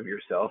portrayal of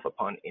yourself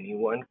upon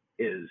anyone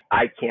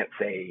I can't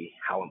say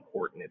how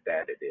important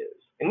that it is.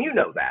 And you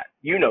know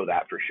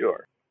that for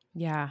sure.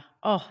 Yeah.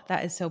 Oh,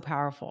 that is so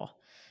powerful.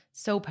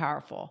 So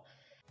powerful.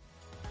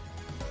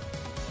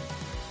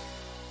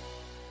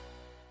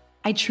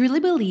 I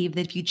truly believe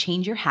that if you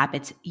change your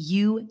habits,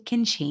 you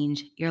can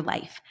change your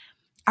life.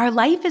 Our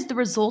life is the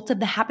result of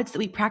the habits that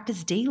we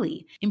practice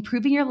daily.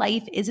 Improving your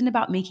life isn't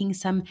about making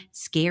some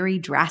scary,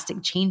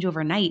 drastic change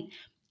overnight.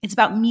 It's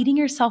about meeting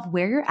yourself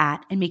where you're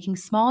at and making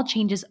small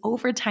changes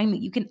over time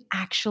that you can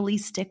actually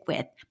stick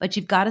with. But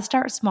you've got to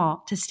start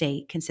small to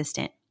stay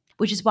consistent,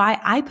 which is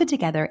why I put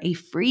together a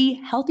free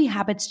Healthy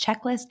Habits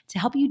checklist to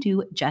help you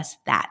do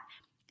just that.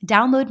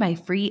 Download my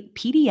free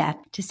PDF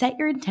to set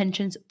your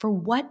intentions for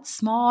what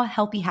small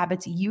healthy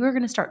habits you are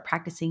going to start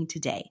practicing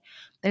today.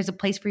 There's a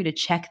place for you to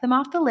check them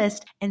off the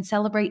list and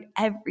celebrate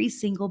every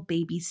single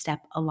baby step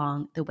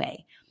along the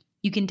way.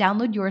 You can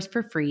download yours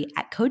for free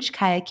at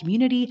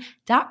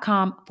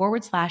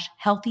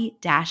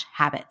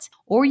coachkayacommunity.com/healthy-habits,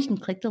 or you can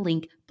click the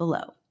link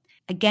below.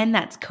 Again,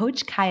 that's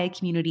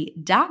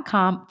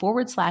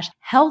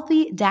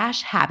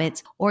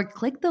coachkayacommunity.com/healthy-habits, or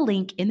click the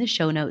link in the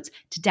show notes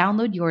to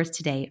download yours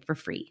today for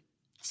free.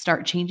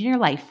 Start changing your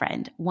life,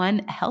 friend,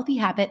 one healthy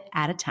habit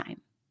at a time.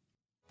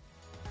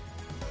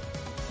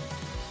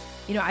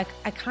 I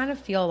kind of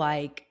feel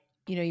like,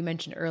 you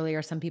mentioned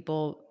earlier, some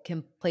people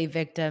can play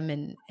victim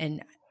and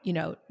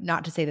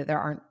not to say that there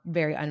aren't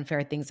very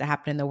unfair things that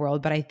happen in the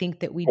world, but I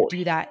think that we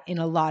do that in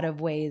a lot of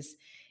ways,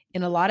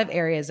 in a lot of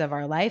areas of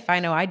our life. I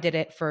know I did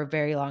it for a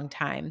very long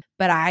time,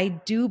 but I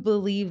do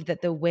believe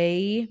that the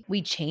way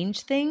we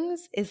change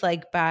things is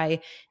like by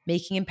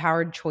making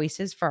empowered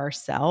choices for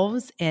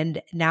ourselves.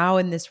 And now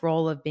in this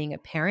role of being a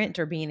parent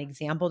or being an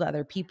example to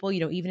other people,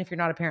 even if you're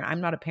not a parent,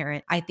 I'm not a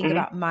parent. I think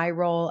about my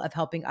role of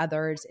helping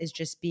others is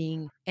just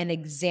being an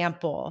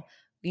example.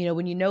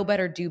 When you know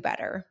better, do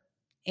better.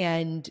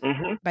 And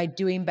by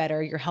doing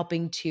better, you're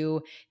helping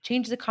to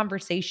change the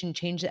conversation,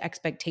 change the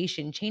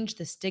expectation, change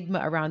the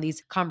stigma around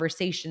these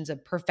conversations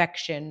of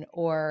perfection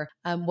or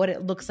what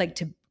it looks like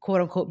to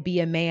quote unquote be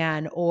a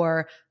man,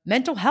 or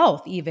mental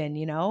health even.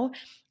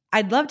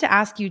 I'd love to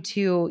ask you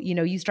too,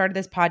 you started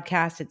this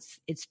podcast,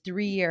 it's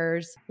 3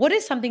 years. What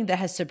is something that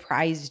has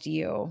surprised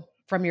you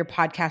from your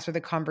podcast or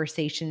the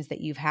conversations that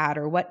you've had,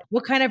 or what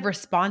kind of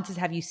responses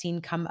have you seen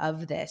come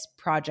of this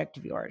project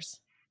of yours?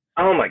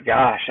 Oh my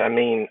gosh. I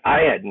mean, I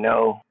had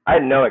no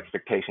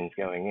expectations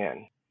going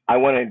in.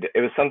 It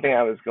was something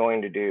I was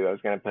going to do. I was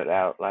going to put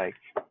out I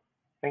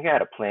think I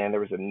had a plan.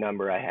 There was a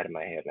number I had in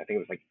my head, and I think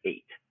it was like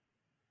 8.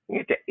 You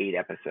get to 8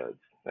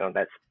 episodes.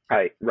 That's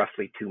probably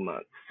roughly 2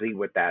 months. See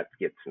what that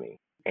gets me.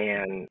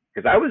 And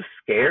because I was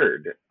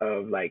scared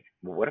of well,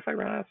 what if I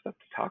run out of stuff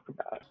to talk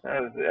about?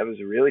 I was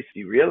really,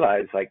 you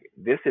realize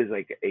this is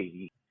like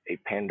a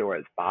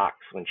Pandora's box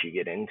once you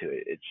get into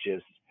it. It's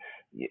just,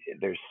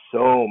 there's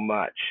so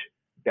much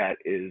that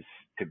is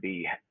to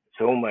be,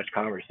 so much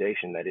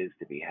conversation that is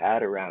to be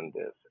had around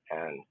this.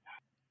 And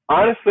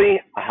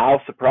honestly, I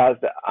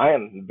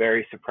am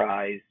very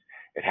surprised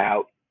at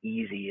how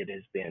easy it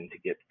has been to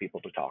get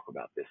people to talk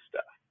about this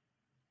stuff.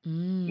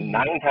 9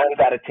 times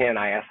out of 10,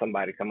 I ask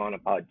somebody to come on a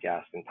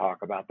podcast and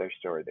talk about their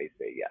story. They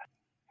say yes.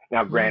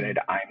 Now, granted,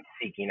 I'm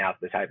seeking out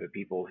the type of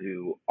people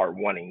who are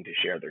wanting to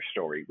share their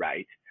story,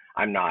 right?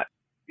 I'm not,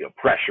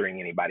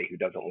 pressuring anybody who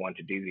doesn't want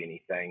to do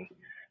anything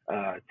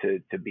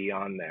to be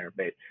on there.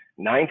 But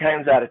 9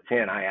 times out of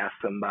 10, I ask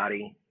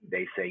somebody,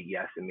 they say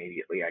yes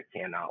immediately. I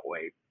cannot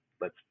wait.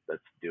 Let's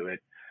do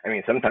it. I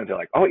mean, sometimes they're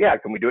like, "Oh yeah,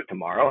 can we do it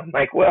tomorrow?" I'm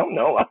like, "Well,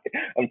 no,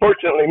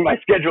 unfortunately, my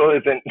schedule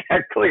isn't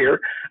that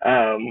clear."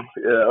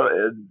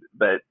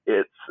 But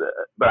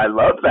but I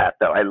love that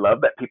though. I love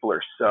that people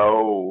are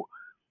so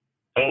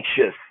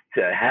anxious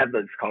to have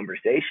those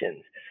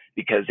conversations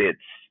because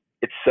it's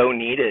so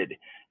needed,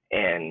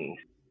 and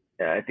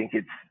I think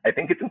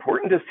it's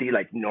important to see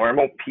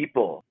normal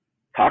people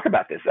talk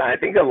about this. I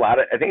think a lot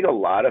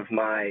of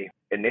my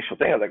initial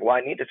thing, I was like, well,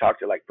 I need to talk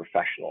to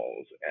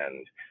professionals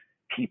and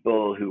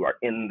people who are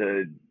in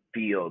the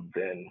fields.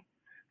 And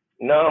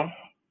no,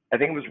 I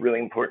think it was really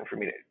important for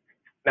me to.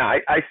 Now,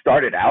 I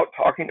started out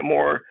talking to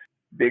more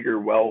bigger,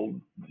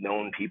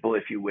 well-known people,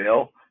 if you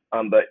will,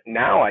 but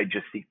now I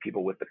just seek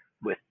people with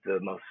the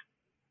most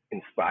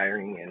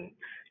inspiring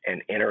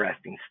and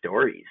interesting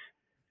stories.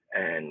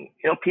 And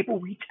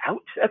people reach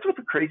out. That's what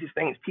the craziest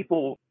thing is.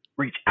 People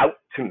reach out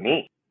to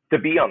me to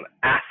be on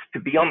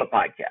the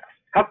podcast.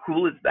 How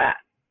cool is that?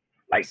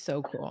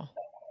 So cool.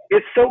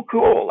 It's so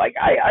cool. I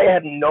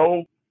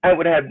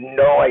would have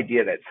no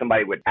idea that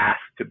somebody would ask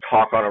to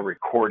talk on a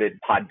recorded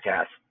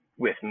podcast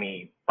with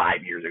me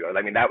 5 years ago.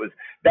 I mean, that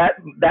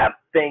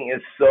thing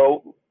is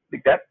so,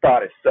 that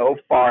thought is so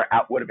far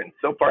out, would have been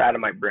so far out of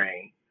my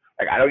brain.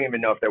 I don't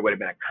even know if there would have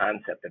been a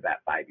concept of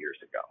that 5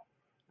 years ago.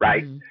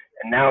 Right. And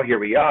now here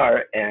we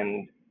are,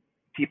 and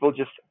people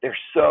they're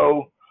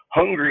so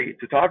hungry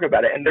to talk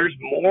about it. And there's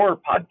more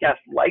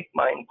podcasts like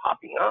mine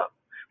popping up,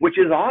 which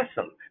is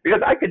awesome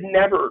because I could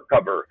never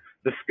cover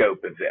the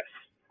scope of this.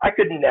 I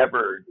could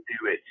never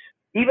do it.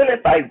 Even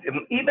if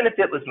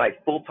it was my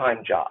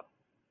full-time job,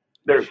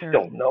 there's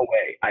still no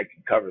way I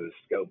could cover the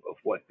scope of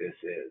what this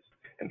is.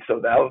 And so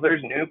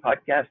there's new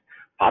podcasts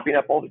popping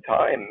up all the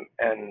time.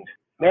 And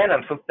man,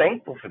 I'm so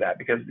thankful for that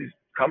because these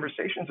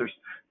conversations are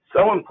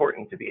so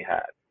important to be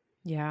had.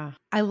 Yeah.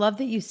 I love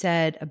that you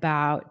said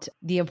about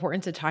the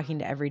importance of talking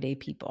to everyday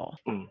people.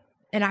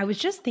 And I was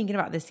just thinking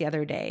about this the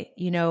other day.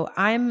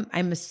 I'm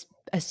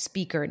a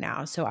speaker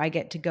now, so I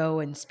get to go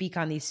and speak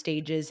on these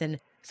stages. And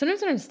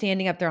sometimes when I'm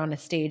standing up there on a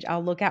stage,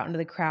 I'll look out into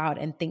the crowd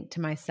and think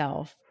to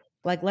myself,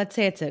 like, let's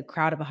say it's a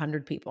crowd of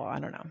 100 people. I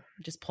don't know,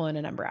 just pulling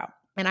a number out.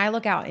 And I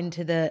look out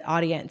into the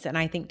audience and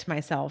I think to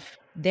myself,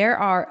 there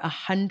are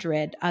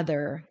 100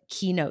 other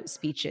keynote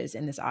speeches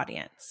in this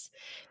audience,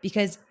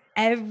 because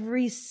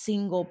every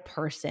single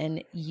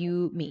person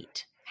you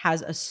meet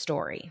has a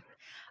story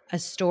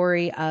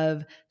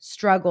of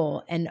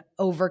struggle and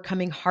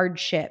overcoming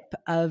hardship,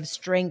 of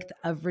strength,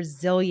 of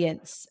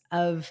resilience,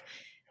 of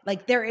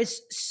like there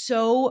is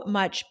so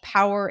much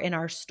power in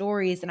our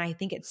stories. And I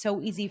think it's so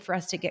easy for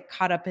us to get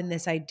caught up in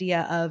this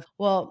idea of,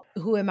 well,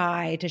 who am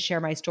I to share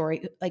my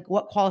story? Like,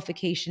 what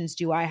qualifications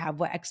do I have?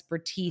 What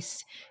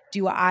expertise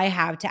do I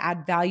have to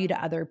add value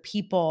to other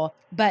people?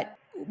 But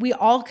we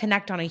all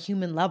connect on a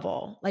human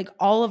level. Like,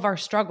 all of our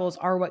struggles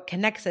are what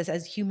connects us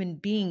as human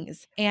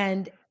beings.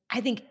 And I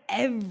think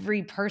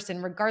every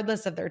person,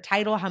 regardless of their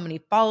title, how many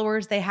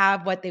followers they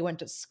have, what they went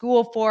to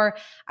school for,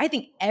 I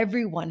think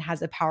everyone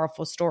has a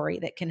powerful story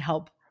that can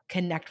help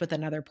connect with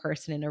another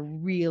person in a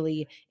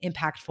really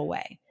impactful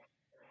way.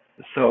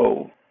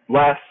 So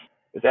last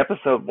is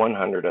episode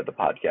 100 of the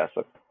podcast.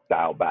 Let's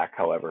dial back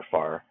however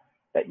far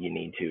that you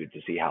need to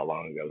see how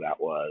long ago that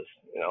was.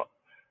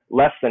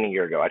 Less than a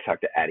year ago, I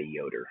talked to Addie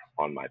Yoder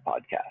on my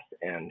podcast,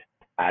 and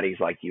Addie's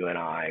like you and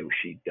I.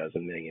 She does a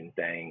million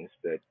things,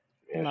 but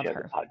Love she has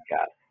her. a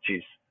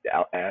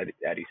podcast.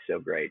 Addie's so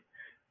great.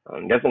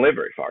 Doesn't live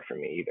very far from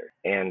me either.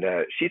 And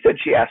she said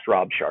she asked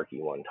Rob Sharkey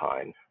one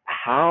time,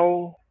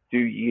 how do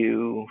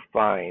you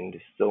find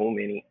so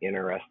many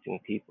interesting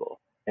people?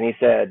 And he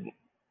said,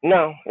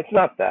 no, it's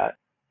not that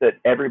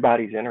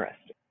everybody's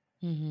interesting.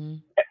 Mm-hmm.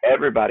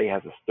 Everybody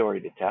has a story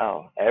to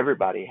tell.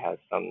 Everybody has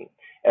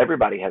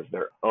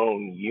their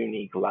own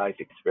unique life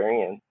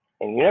experience.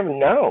 And you never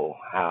know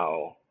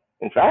how,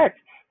 in fact,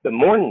 the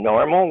more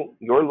normal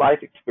your life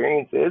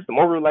experience is, the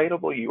more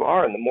relatable you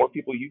are and the more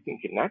people you can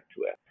connect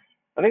with.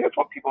 I think that's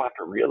what people have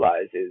to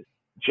realize is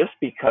just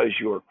because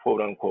you're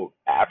quote unquote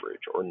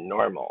average or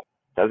normal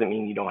doesn't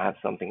mean you don't have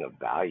something of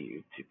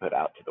value to put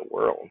out to the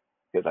world.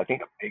 Because I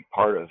think a big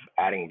part of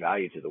adding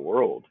value to the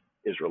world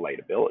is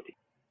relatability.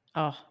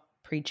 Oh,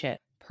 preach it.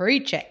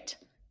 Preach it.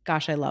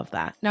 Gosh, I love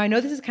that. Now, I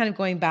know this is kind of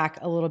going back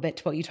a little bit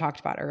to what you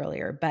talked about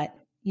earlier, but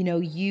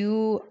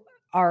you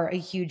are a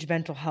huge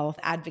mental health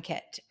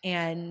advocate,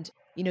 and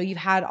you've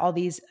had all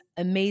these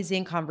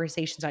amazing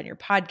conversations on your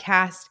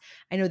podcast.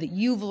 I know that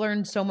you've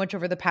learned so much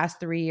over the past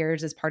 3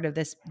 years as part of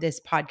this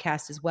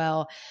podcast as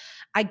well.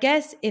 I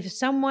guess if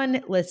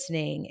someone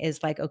listening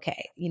is like,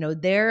 okay,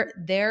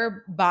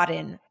 they're bought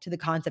in to the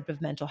concept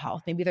of mental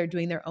health. Maybe they're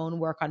doing their own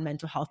work on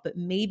mental health, but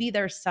maybe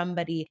there's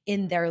somebody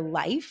in their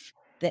life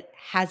that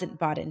hasn't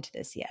bought into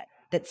this yet,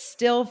 that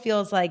still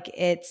feels like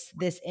it's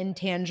this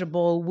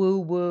intangible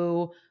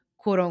woo-woo,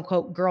 quote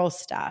unquote, girl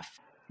stuff.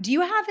 Do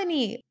you have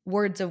any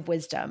words of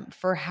wisdom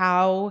for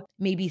how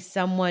maybe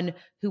someone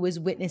who is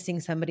witnessing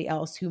somebody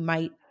else who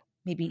might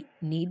maybe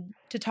need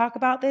to talk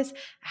about this?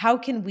 How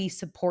can we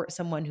support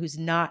someone who's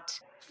not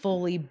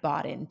fully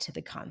bought into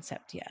the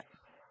concept yet?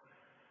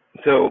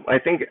 So I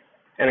think,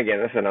 and again,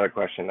 this is another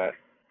question that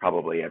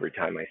probably every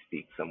time I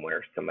speak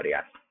somewhere, somebody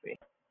asks me.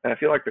 And I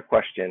feel like the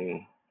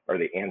question or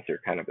the answer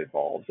kind of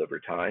evolves over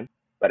time.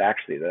 But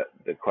actually,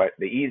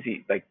 the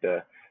easy, like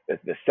the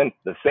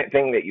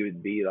thing that you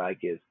would be like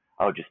is,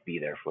 I'll just be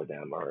there for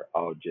them, or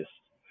I'll just,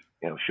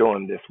 show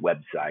them this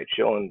website,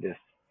 show them this,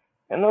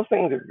 and those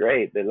things are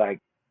great. They're like,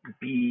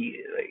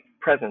 be like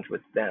present with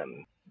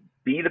them,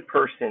 be the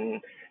person,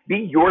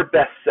 be your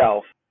best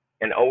self,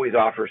 and always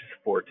offer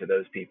support to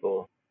those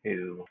people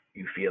who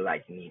you feel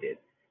like need it.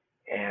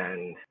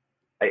 And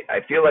I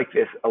feel like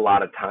this a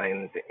lot of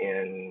times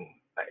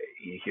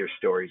you hear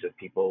stories of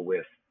people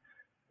with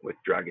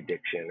drug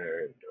addiction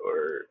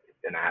or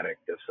an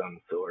addict of some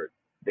sort.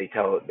 They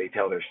tell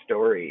their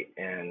story,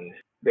 and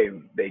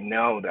they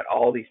know that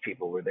all these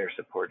people were there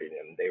supporting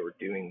them. They were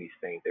doing these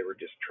things. They were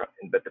just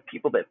trying. But the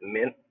people that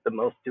meant the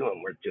most to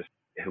them were just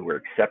who were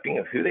accepting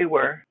of who they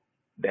were.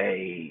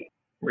 They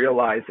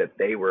realized that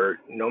they were,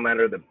 no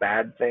matter the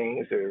bad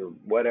things or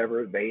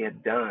whatever they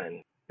had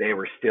done, they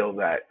were still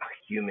that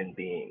human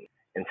being,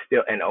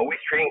 and always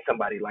treating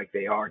somebody like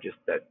they are just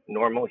that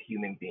normal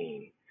human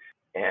being,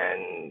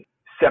 and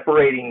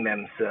separating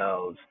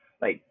themselves.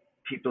 Like,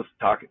 people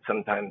talk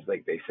sometimes,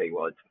 like they say,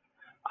 well, it's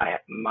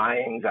my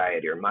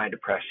anxiety or my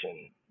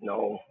depression.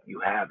 No,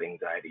 you have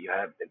anxiety.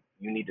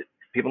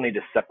 People need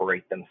to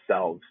separate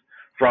themselves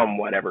from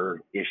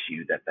whatever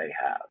issue that they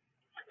have.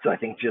 So I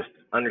think just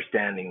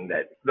understanding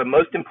that the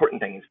most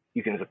important thing is,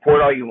 you can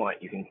support all you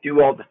want, you can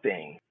do all the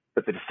things,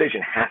 but the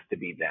decision has to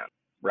be them,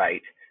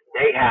 right?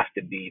 They have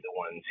to be the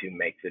ones who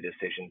make the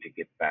decision to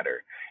get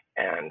better.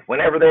 And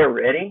whenever they're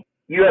ready,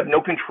 you have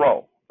no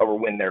control over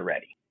when they're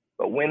ready.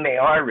 But when they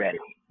are ready,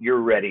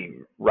 you're ready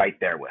right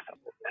there with them.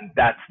 And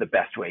that's the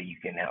best way you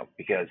can help,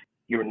 because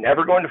you're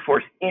never going to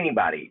force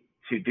anybody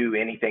to do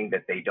anything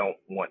that they don't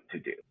want to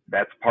do.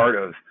 That's part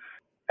of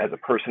as a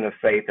person of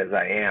faith as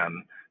I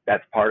am,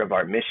 that's part of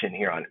our mission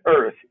here on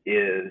earth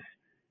is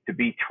to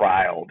be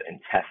trialed and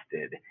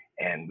tested.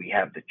 And we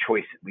have the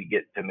choice, we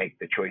get to make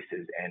the choices,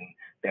 and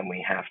then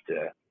we have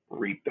to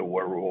reap the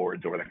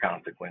rewards or the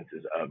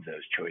consequences of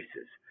those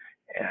choices.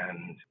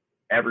 And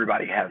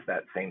everybody has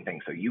that same thing.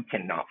 So you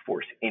cannot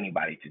force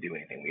anybody to do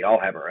anything. We all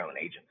have our own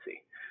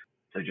agency.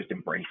 So just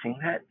embracing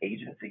that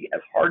agency,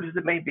 as hard as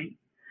it may be.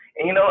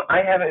 And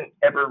I haven't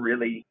ever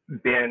really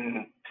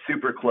been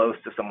super close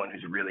to someone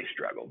who's really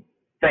struggled,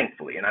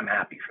 thankfully, and I'm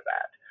happy for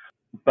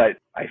that.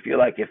 But I feel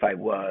like if I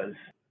was,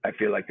 I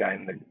feel like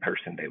I'm the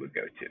person they would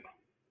go to.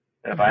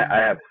 And if I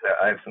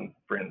have some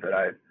friends that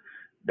I've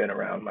been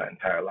around my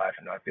entire life,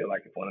 and I feel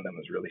like if one of them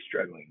is really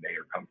struggling, they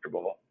are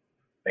comfortable.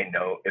 They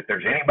know if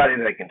there's anybody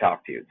that they can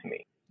talk to, it's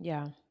me.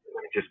 Yeah.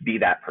 Just be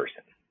that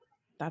person.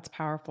 That's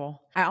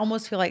powerful. I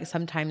almost feel like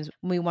sometimes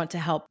when we want to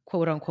help,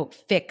 quote unquote,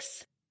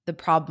 fix the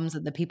problems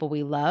of the people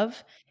we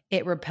love,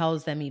 it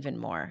repels them even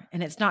more.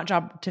 And it's not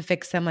job to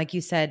fix them. Like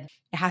you said,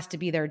 it has to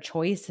be their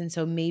choice. And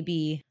so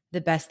maybe the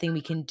best thing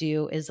we can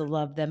do is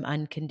love them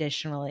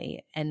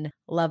unconditionally and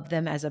love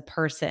them as a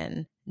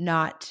person,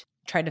 not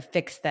try to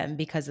fix them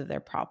because of their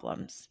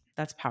problems.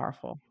 That's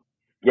powerful.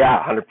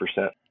 Yeah,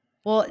 100%.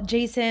 Well,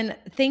 Jason,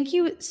 thank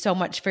you so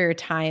much for your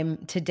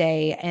time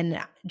today and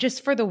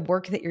just for the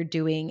work that you're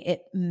doing.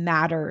 It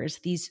matters.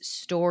 These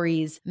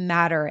stories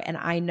matter. And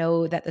I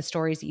know that the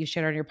stories that you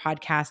shared on your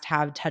podcast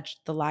have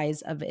touched the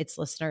lives of its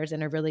listeners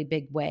in a really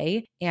big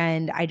way.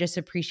 And I just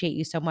appreciate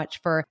you so much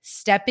for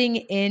stepping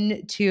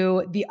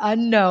into the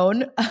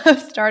unknown of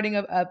starting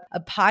a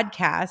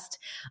podcast,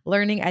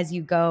 learning as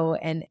you go,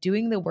 and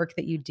doing the work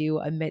that you do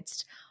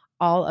amidst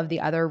all of the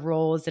other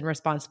roles and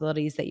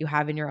responsibilities that you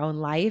have in your own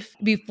life.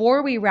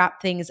 Before we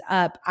wrap things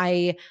up,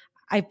 I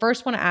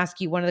first want to ask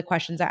you one of the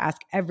questions I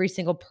ask every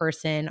single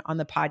person on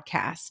the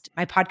podcast.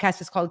 My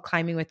podcast is called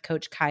Climbing with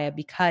Coach Kaya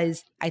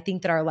because I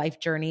think that our life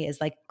journey is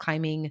like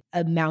climbing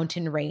a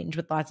mountain range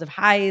with lots of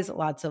highs,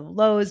 lots of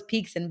lows,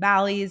 peaks and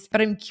valleys.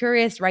 But I'm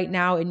curious right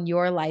now in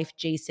your life,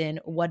 Jason,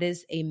 what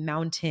is a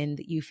mountain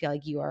that you feel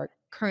like you are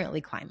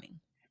currently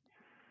climbing?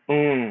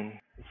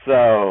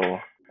 So,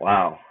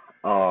 wow.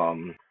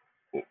 Um,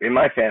 in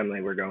my family,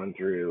 we're going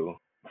through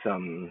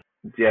some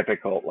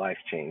difficult life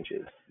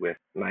changes with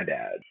my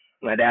dad.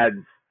 My dad's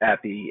at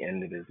the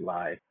end of his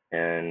life,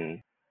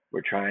 and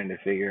we're trying to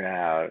figure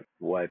out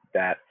what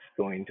that's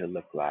going to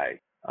look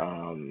like.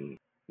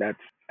 That's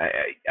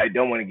I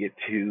don't want to get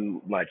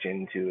too much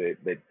into it,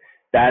 but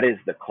that is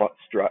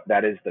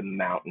that is the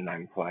mountain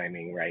I'm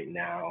climbing right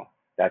now.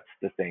 That's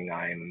the thing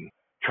I'm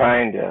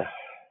trying to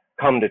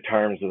come to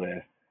terms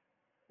with.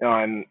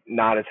 I'm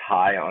not as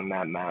high on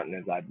that mountain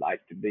as I'd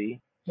like to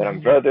be, but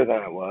I'm further than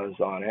I was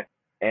on it.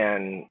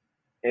 And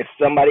if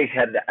somebody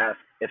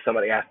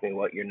asked me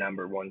what your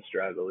number one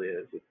struggle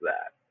is, it's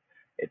that.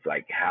 It's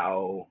like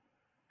how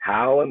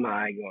am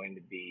I going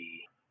to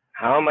be?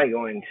 How am I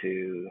going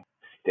to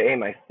stay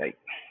my like?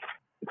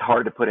 It's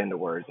hard to put into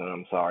words, and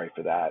I'm sorry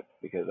for that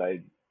because I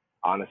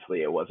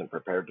honestly I wasn't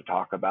prepared to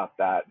talk about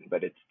that,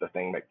 but it's the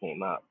thing that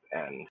came up,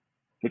 and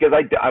because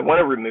I want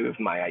to remove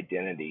my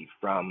identity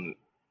from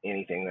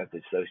anything that's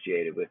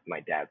associated with my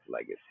dad's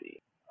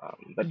legacy.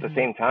 But at the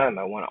same time,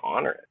 I want to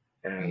honor it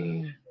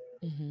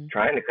and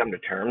trying to come to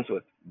terms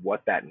with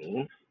what that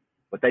means,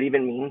 what that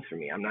even means for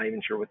me. I'm not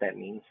even sure what that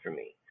means for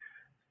me.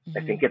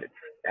 I think it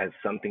has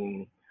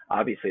something,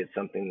 obviously, it's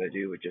something to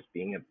do with just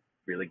being a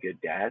really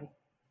good dad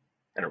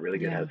and a really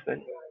good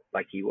husband,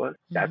 like he was.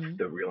 That's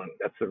the real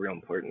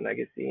important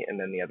legacy. And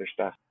then the other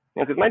stuff,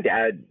 because my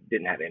dad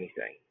didn't have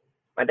anything.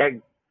 My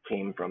dad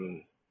came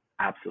from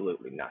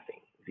absolutely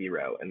nothing,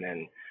 zero, and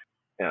then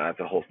that's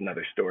a whole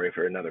another story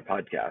for another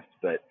podcast.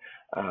 But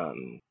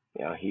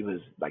he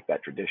was like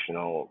that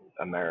traditional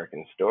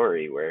American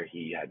story where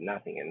he had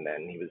nothing, and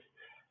then he was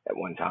at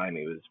one time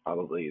he was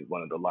probably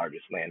one of the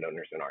largest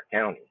landowners in our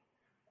county.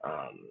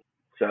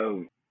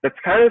 So that's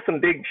kind of some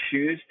big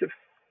shoes to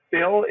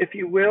fill, if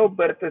you will,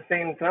 but at the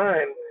same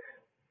time,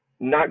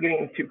 not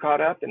getting too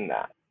caught up in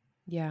that.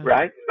 Yeah.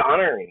 Right?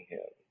 Honoring him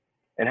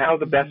and how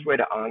the best way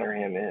to honor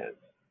him is.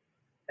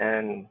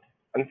 And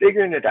I'm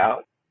figuring it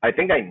out. I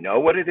think I know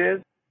what it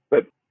is,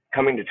 but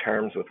coming to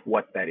terms with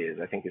what that is,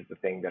 I think is the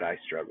thing that I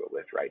struggle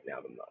with right now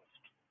the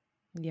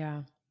most.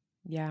 Yeah.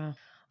 Yeah.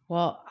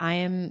 Well, I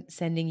am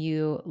sending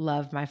you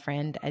love, my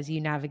friend, as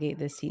you navigate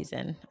this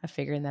season of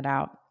figuring that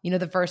out.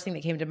 The first thing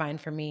that came to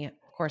mind for me,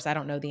 of course, I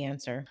don't know the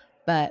answer,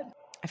 but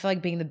I feel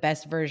like being the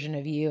best version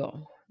of you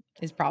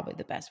is probably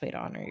the best way to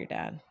honor your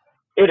dad.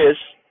 It is.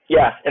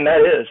 Yeah. And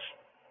that is.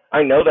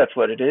 I know that's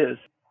what it is.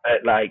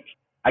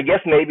 I guess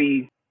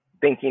maybe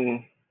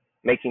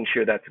making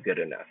sure that's good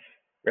enough.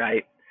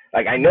 Right.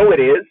 Like, I know it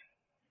is.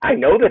 I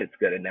know that it's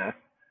good enough,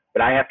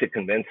 but I have to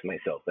convince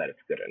myself that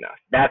it's good enough.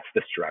 That's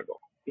the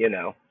struggle.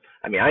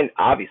 I mean,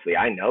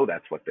 I know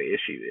that's what the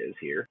issue is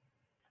here,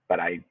 but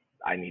I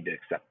need to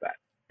accept that.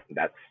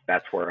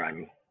 That's where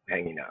I'm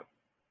hanging up.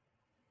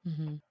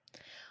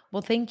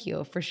 Well, thank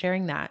you for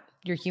sharing that.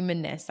 your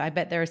humanness. I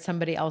bet there's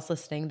somebody else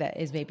listening that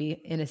is maybe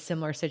in a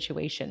similar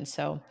situation.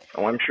 So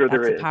I'm sure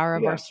that's there the is. power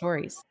of Yeah. our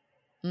stories.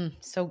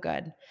 So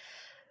good.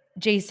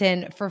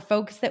 Jason, for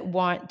folks that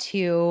want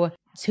to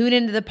tune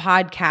into the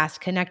podcast,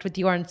 connect with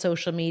you on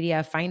social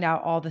media, find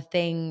out all the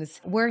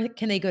things, where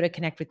can they go to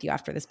connect with you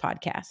after this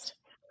podcast?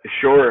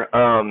 Sure.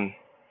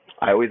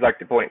 I always like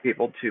to point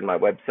people to my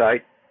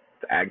website,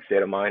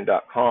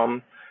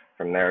 agstateofmind.com.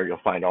 From there, you'll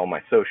find all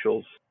my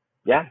socials.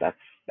 Yeah,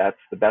 that's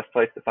the best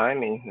place to find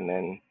me. And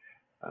then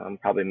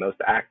probably most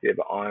active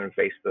on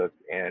Facebook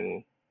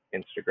and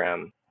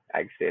Instagram,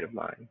 Ag State of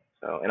Mind.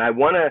 So, and I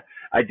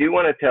do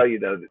want to tell you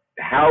though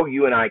how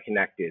you and I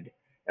connected,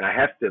 and I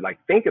have to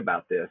think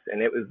about this.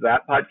 And it was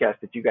that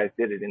podcast that you guys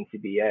did at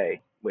NCBA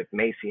with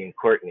Macy and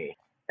Courtney,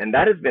 and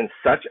that has been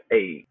such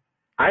a.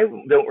 I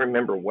don't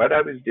remember what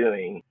I was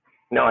doing.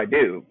 No, I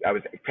do.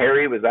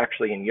 Terry was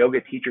actually in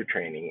yoga teacher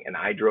training, and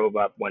I drove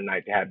up one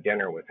night to have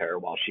dinner with her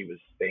while she was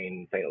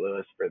staying in St.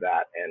 Louis for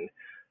that, and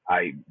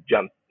I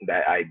jumped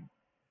that I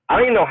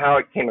don't even know how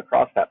it came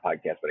across that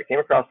podcast, but I came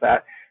across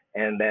that,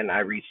 and then I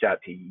reached out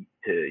to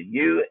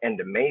you and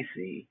to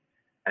Macy,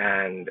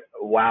 and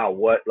wow,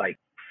 what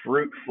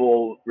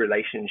fruitful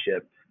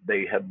relationships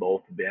they have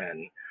both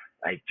been.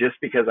 Just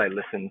because I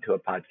listened to a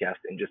podcast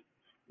and just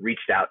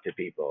reached out to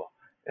people,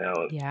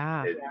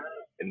 Yeah.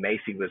 And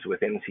Macy was with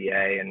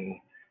MCA, and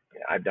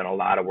I've done a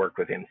lot of work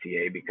with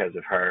MCA because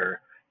of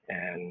her,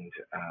 and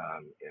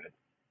it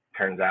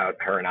turns out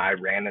her and I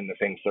ran in the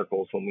same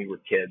circles when we were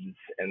kids,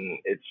 and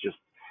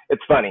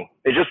it's funny.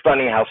 It's just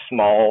funny how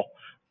small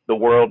the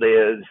world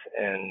is,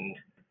 and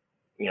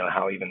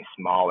how even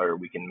smaller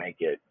we can make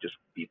it just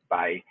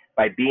by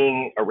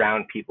being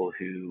around people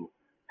who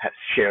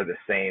share the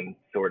same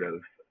sort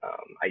of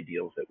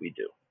ideals that we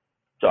do.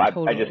 So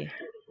totally. I just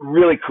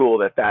really cool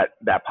that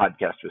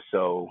podcast was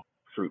so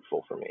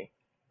fruitful for me.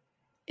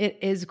 It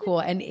is cool.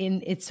 And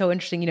it's so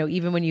interesting,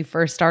 even when you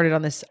first started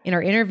on this, in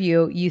our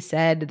interview, you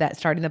said that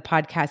starting the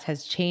podcast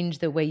has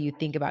changed the way you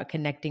think about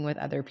connecting with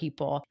other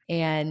people.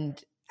 And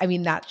I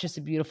mean, that's just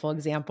a beautiful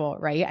example,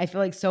 right? I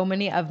feel like so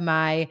many of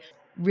my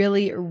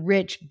really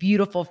rich,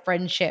 beautiful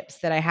friendships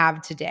that I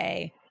have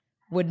today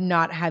would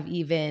not have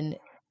even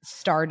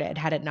started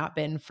had it not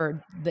been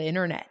for the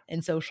internet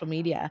and social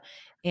media.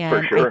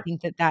 And sure. I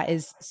think that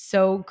is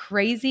so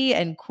crazy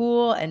and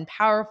cool and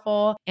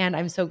powerful. And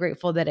I'm so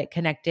grateful that it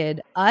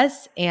connected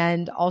us,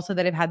 and also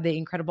that I've had the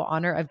incredible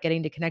honor of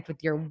getting to connect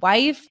with your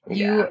wife.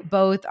 You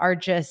both are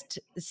just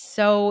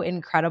so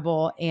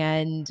incredible.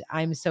 And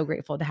I'm so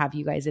grateful to have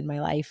you guys in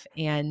my life.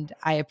 And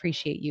I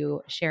appreciate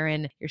you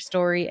sharing your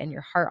story and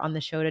your heart on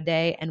the show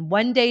today. And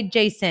one day,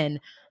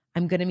 Jason,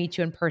 I'm going to meet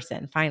you in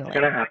person, finally. It's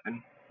going to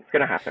happen. It's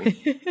going to happen.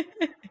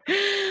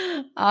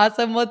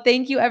 Awesome. Well,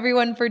 thank you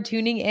everyone for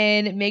tuning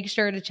in. Make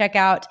sure to check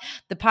out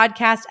the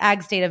podcast,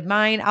 Ag State of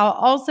Mind. I'll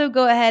also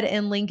go ahead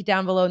and link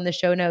down below in the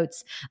show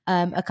notes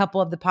a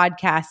couple of the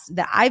podcasts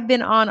that I've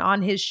been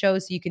on his show.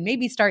 So you can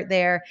maybe start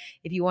there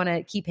if you want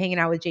to keep hanging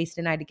out with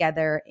Jason and I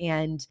together.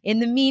 And in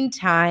the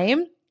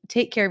meantime,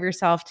 take care of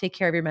yourself, take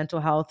care of your mental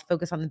health,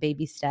 focus on the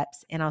baby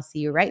steps, and I'll see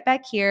you right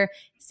back here,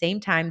 same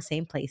time,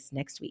 same place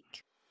next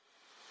week.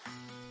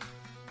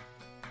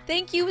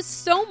 Thank you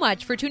so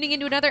much for tuning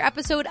into another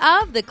episode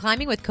of the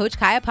Climbing with Coach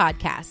Kaya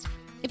podcast.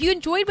 If you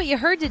enjoyed what you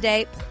heard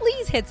today,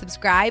 please hit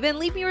subscribe and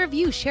leave me a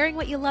review sharing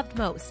what you loved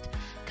most.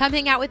 Come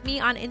hang out with me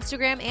on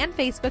Instagram and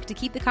Facebook to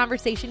keep the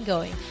conversation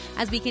going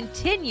as we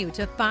continue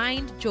to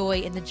find joy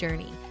in the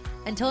journey.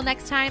 Until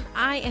next time,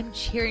 I am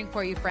cheering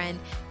for you, friend.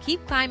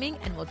 Keep climbing,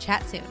 and we'll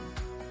chat soon.